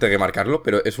importante remarcarlo,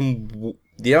 pero es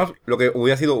digamos, lo que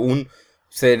hubiera sido un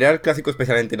serial clásico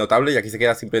especialmente notable, y aquí se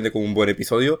queda simplemente como un buen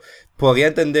episodio. Podría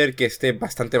entender que esté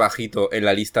bastante bajito en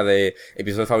la lista de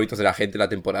episodios favoritos de la gente de la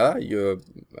temporada.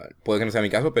 Puede que no sea mi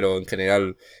caso, pero en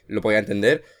general lo podría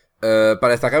entender.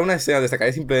 Para destacar una escena,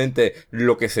 destacaré simplemente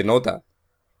lo que se nota.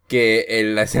 Que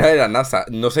en la escena de la NASA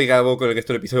no se grabó con el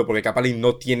resto del episodio porque Capaldi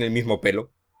no tiene el mismo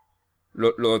pelo.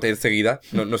 Lo noté enseguida,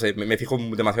 no sé, me fijo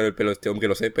demasiado en el pelo de este hombre,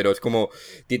 lo sé, pero es como,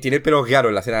 tiene el pelo raro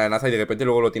en la escena de la NASA y de repente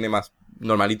luego lo tiene más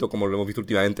normalito como lo hemos visto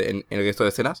últimamente en el resto de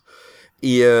escenas.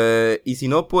 Y si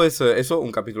no, pues eso,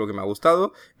 un capítulo que me ha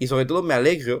gustado, y sobre todo me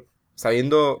alegro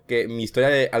sabiendo que mi historia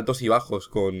de altos y bajos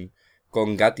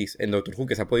con Gatiss en Doctor Who,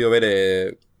 que se ha podido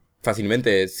ver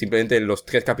fácilmente, simplemente en los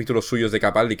 3 capítulos suyos de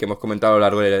Capaldi que hemos comentado a lo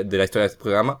largo de la historia de este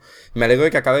programa, me alegro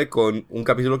de que acabe con un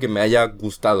capítulo que me haya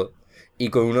gustado. Y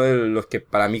con uno de los que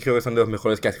para mí creo que son de los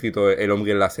mejores que ha escrito el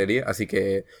hombre en la serie. Así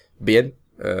que, bien.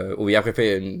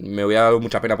 Me hubiera dado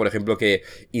mucha pena, por ejemplo, que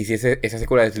hiciese esa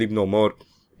secuela de Sleep No More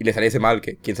y le saliese mal,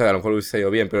 que quién sabe, a lo mejor hubiese salido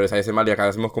bien, pero le saliese mal y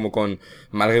acabásemos como con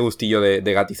mal regustillo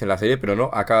de Gatiss en la serie, pero no,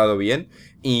 ha acabado bien.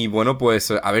 Y bueno, pues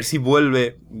a ver si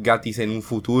vuelve Gatiss en un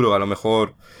futuro, a lo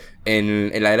mejor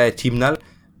en la era de Chibnall.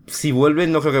 Si vuelve,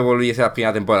 no creo que volviese a la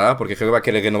primera temporada, porque creo que va a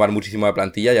querer renovar muchísimo la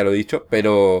plantilla, ya lo he dicho,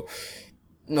 pero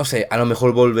no sé, a lo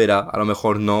mejor volverá, a lo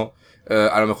mejor no.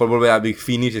 A lo mejor volverá a Big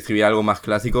Finish y escribirá algo más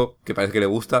clásico, que parece que le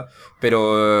gusta.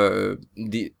 Pero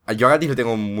yo a Gatiss le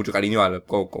tengo mucho cariño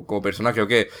como persona. Creo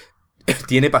que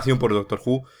tiene pasión por Doctor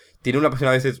Who. Tiene una pasión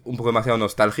a veces un poco demasiado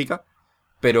nostálgica.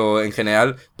 Pero en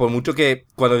general, por mucho que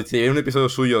cuando se ve un episodio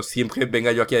suyo siempre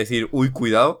venga yo aquí a decir, uy,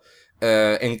 cuidado,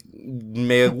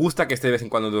 me gusta que esté de vez en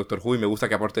cuando en Doctor Who y me gusta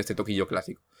que aporte este toquillo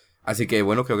clásico. Así que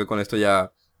bueno, creo que con esto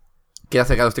ya queda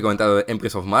sacado este comentario de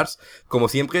Empress of Mars. Como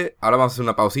siempre, ahora vamos a hacer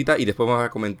una pausita y después vamos a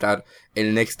comentar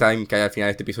el next time que hay al final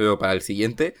de este episodio para el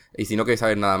siguiente. Y si no queréis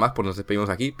saber nada más, pues nos despedimos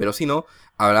aquí. Pero si no,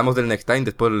 hablamos del next time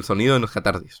después del sonido de los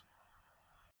catardis.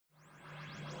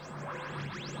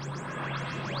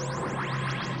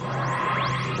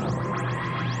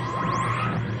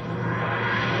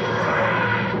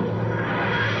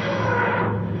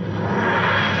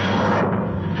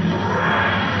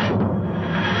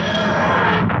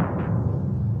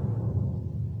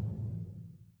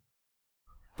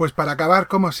 Pues para acabar,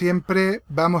 como siempre,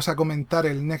 vamos a comentar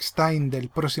el next time del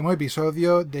próximo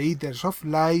episodio de Eaters of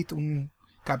Light, un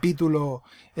capítulo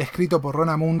escrito por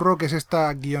Rona Munro, que es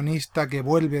esta guionista que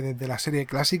vuelve desde la serie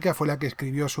clásica, fue la que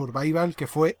escribió Survival, que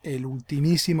fue el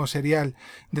ultimísimo serial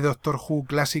de Doctor Who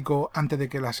clásico antes de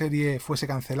que la serie fuese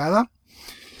cancelada.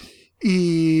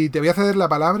 Y te voy a ceder la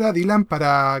palabra, Dylan,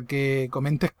 para que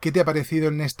comentes qué te ha parecido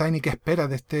el next time y qué esperas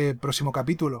de este próximo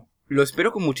capítulo. Lo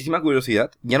espero con muchísima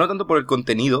curiosidad, ya no tanto por el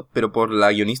contenido, pero por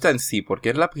la guionista en sí, porque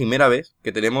es la primera vez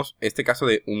que tenemos este caso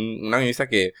de una guionista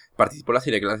que participó en la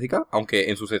serie clásica, aunque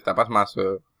en sus etapas más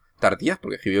tardías,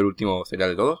 porque escribió el último serial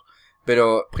de todos,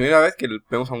 Pero primera vez que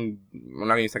vemos a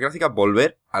una guionista clásica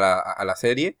volver a la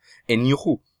serie en New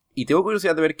Who. Y tengo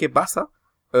curiosidad de ver qué pasa.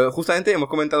 Justamente hemos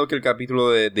comentado que el capítulo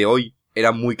de hoy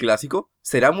era muy clásico.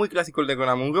 ¿Será muy clásico el de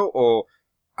Rona Munro o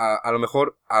a lo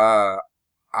mejor ha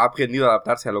aprendido a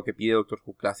adaptarse a lo que pide Doctor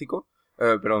Who clásico?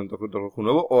 Perdón, Doctor Who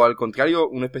nuevo. O al contrario,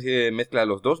 una especie de mezcla de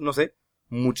los dos, no sé.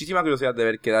 Muchísima curiosidad de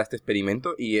ver qué da este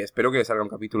experimento y espero que salga un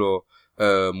capítulo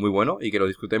muy bueno y que lo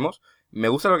disfrutemos. Me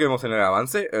gusta lo que vemos en el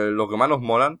avance. Los romanos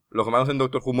molan. Los romanos en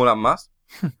Doctor Who molan más.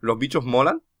 Los bichos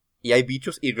molan. Y hay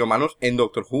bichos y romanos en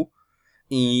Doctor Who.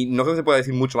 Y no creo que se pueda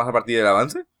decir mucho más a partir del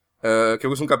avance. Creo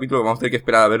que es un capítulo que vamos a tener que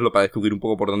esperar a verlo para descubrir un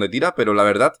poco por dónde tira. Pero la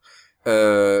verdad,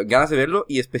 ganas de verlo.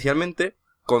 Y especialmente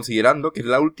considerando que es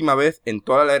la última vez en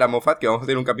toda la era Moffat que vamos a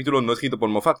tener un capítulo no escrito por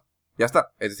Moffat. Ya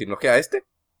está. Es decir, nos queda este.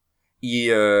 Y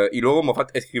luego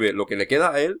Moffat escribe lo que le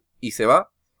queda a él y se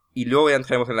va. Y luego ya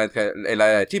entraremos en la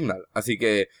era de Chibnall. Así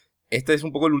que este es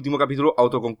un poco el último capítulo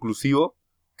autoconclusivo,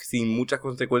 sin muchas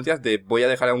consecuencias, de voy a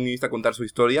dejar a un guionista contar su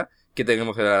historia que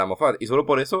tenemos en la era Moffat. Y solo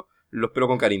por eso lo espero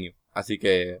con cariño. Así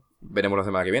que veremos la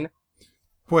semana que viene.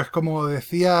 Pues como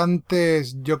decía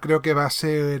antes, yo creo que va a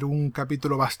ser un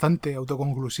capítulo bastante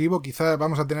autoconclusivo. Quizás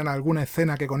vamos a tener alguna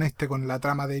escena que conecte con la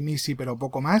trama de Missy, pero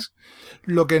poco más.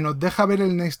 Lo que nos deja ver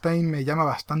el Next Time me llama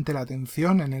bastante la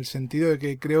atención, en el sentido de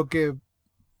que creo que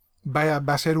va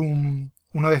a ser uno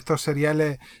de estos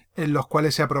seriales en los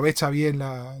cuales se aprovecha bien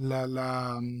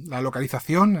la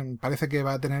localización. Parece que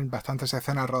va a tener bastantes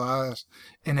escenas rodadas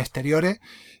en exteriores.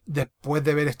 Después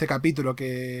de ver este capítulo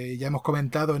que ya hemos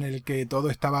comentado, en el que todo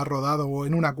estaba rodado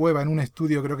en una cueva, en un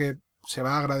estudio, creo que se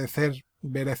va a agradecer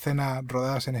ver escenas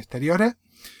rodadas en exteriores.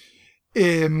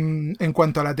 En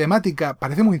cuanto a la temática,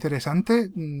 parece muy interesante.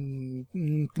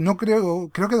 No creo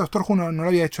que Doctor Who no lo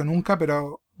había hecho nunca,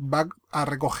 pero va a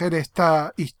recoger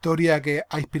esta historia que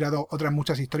ha inspirado otras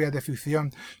muchas historias de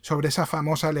ficción sobre esa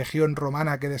famosa legión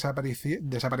romana que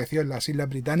desapareció en las Islas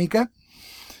Británicas.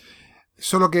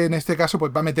 Solo que en este caso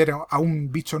pues va a meter a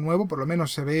un bicho nuevo, por lo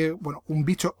menos se ve, bueno, un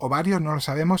bicho o varios, no lo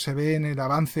sabemos, se ve en el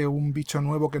avance un bicho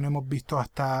nuevo que no hemos visto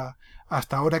hasta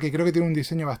ahora, que creo que tiene un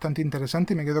diseño bastante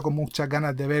interesante y me quedo con muchas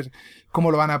ganas de ver cómo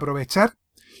lo van a aprovechar.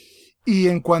 Y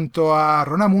en cuanto a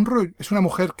Rona Munro, es una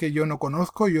mujer que yo no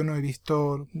conozco, yo no he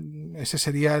visto ese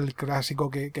serial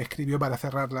clásico que escribió para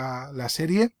cerrar la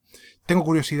serie. Tengo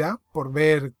curiosidad por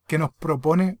ver qué nos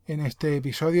propone en este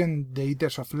episodio en The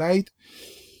Eaters of Light.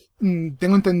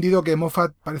 Tengo entendido que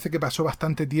Moffat parece que pasó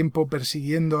bastante tiempo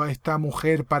persiguiendo a esta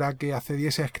mujer para que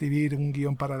accediese a escribir un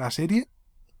guión para la serie,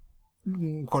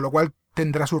 con lo cual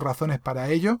tendrá sus razones para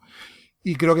ello.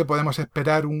 Y creo que podemos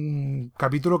esperar un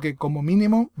capítulo que como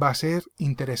mínimo va a ser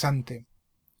interesante.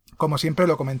 Como siempre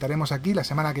lo comentaremos aquí la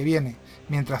semana que viene.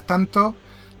 Mientras tanto,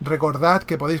 recordad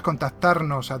que podéis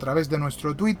contactarnos a través de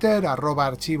nuestro Twitter,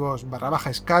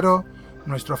 @archivos_escaro,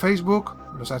 nuestro Facebook,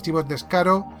 Los Archivos de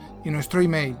Escaro, y nuestro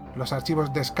email,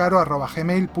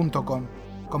 losarchivosdeescaro@gmail.com.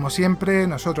 Como siempre,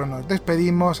 nosotros nos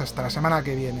despedimos hasta la semana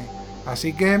que viene.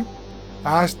 Así que,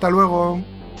 ¡hasta luego!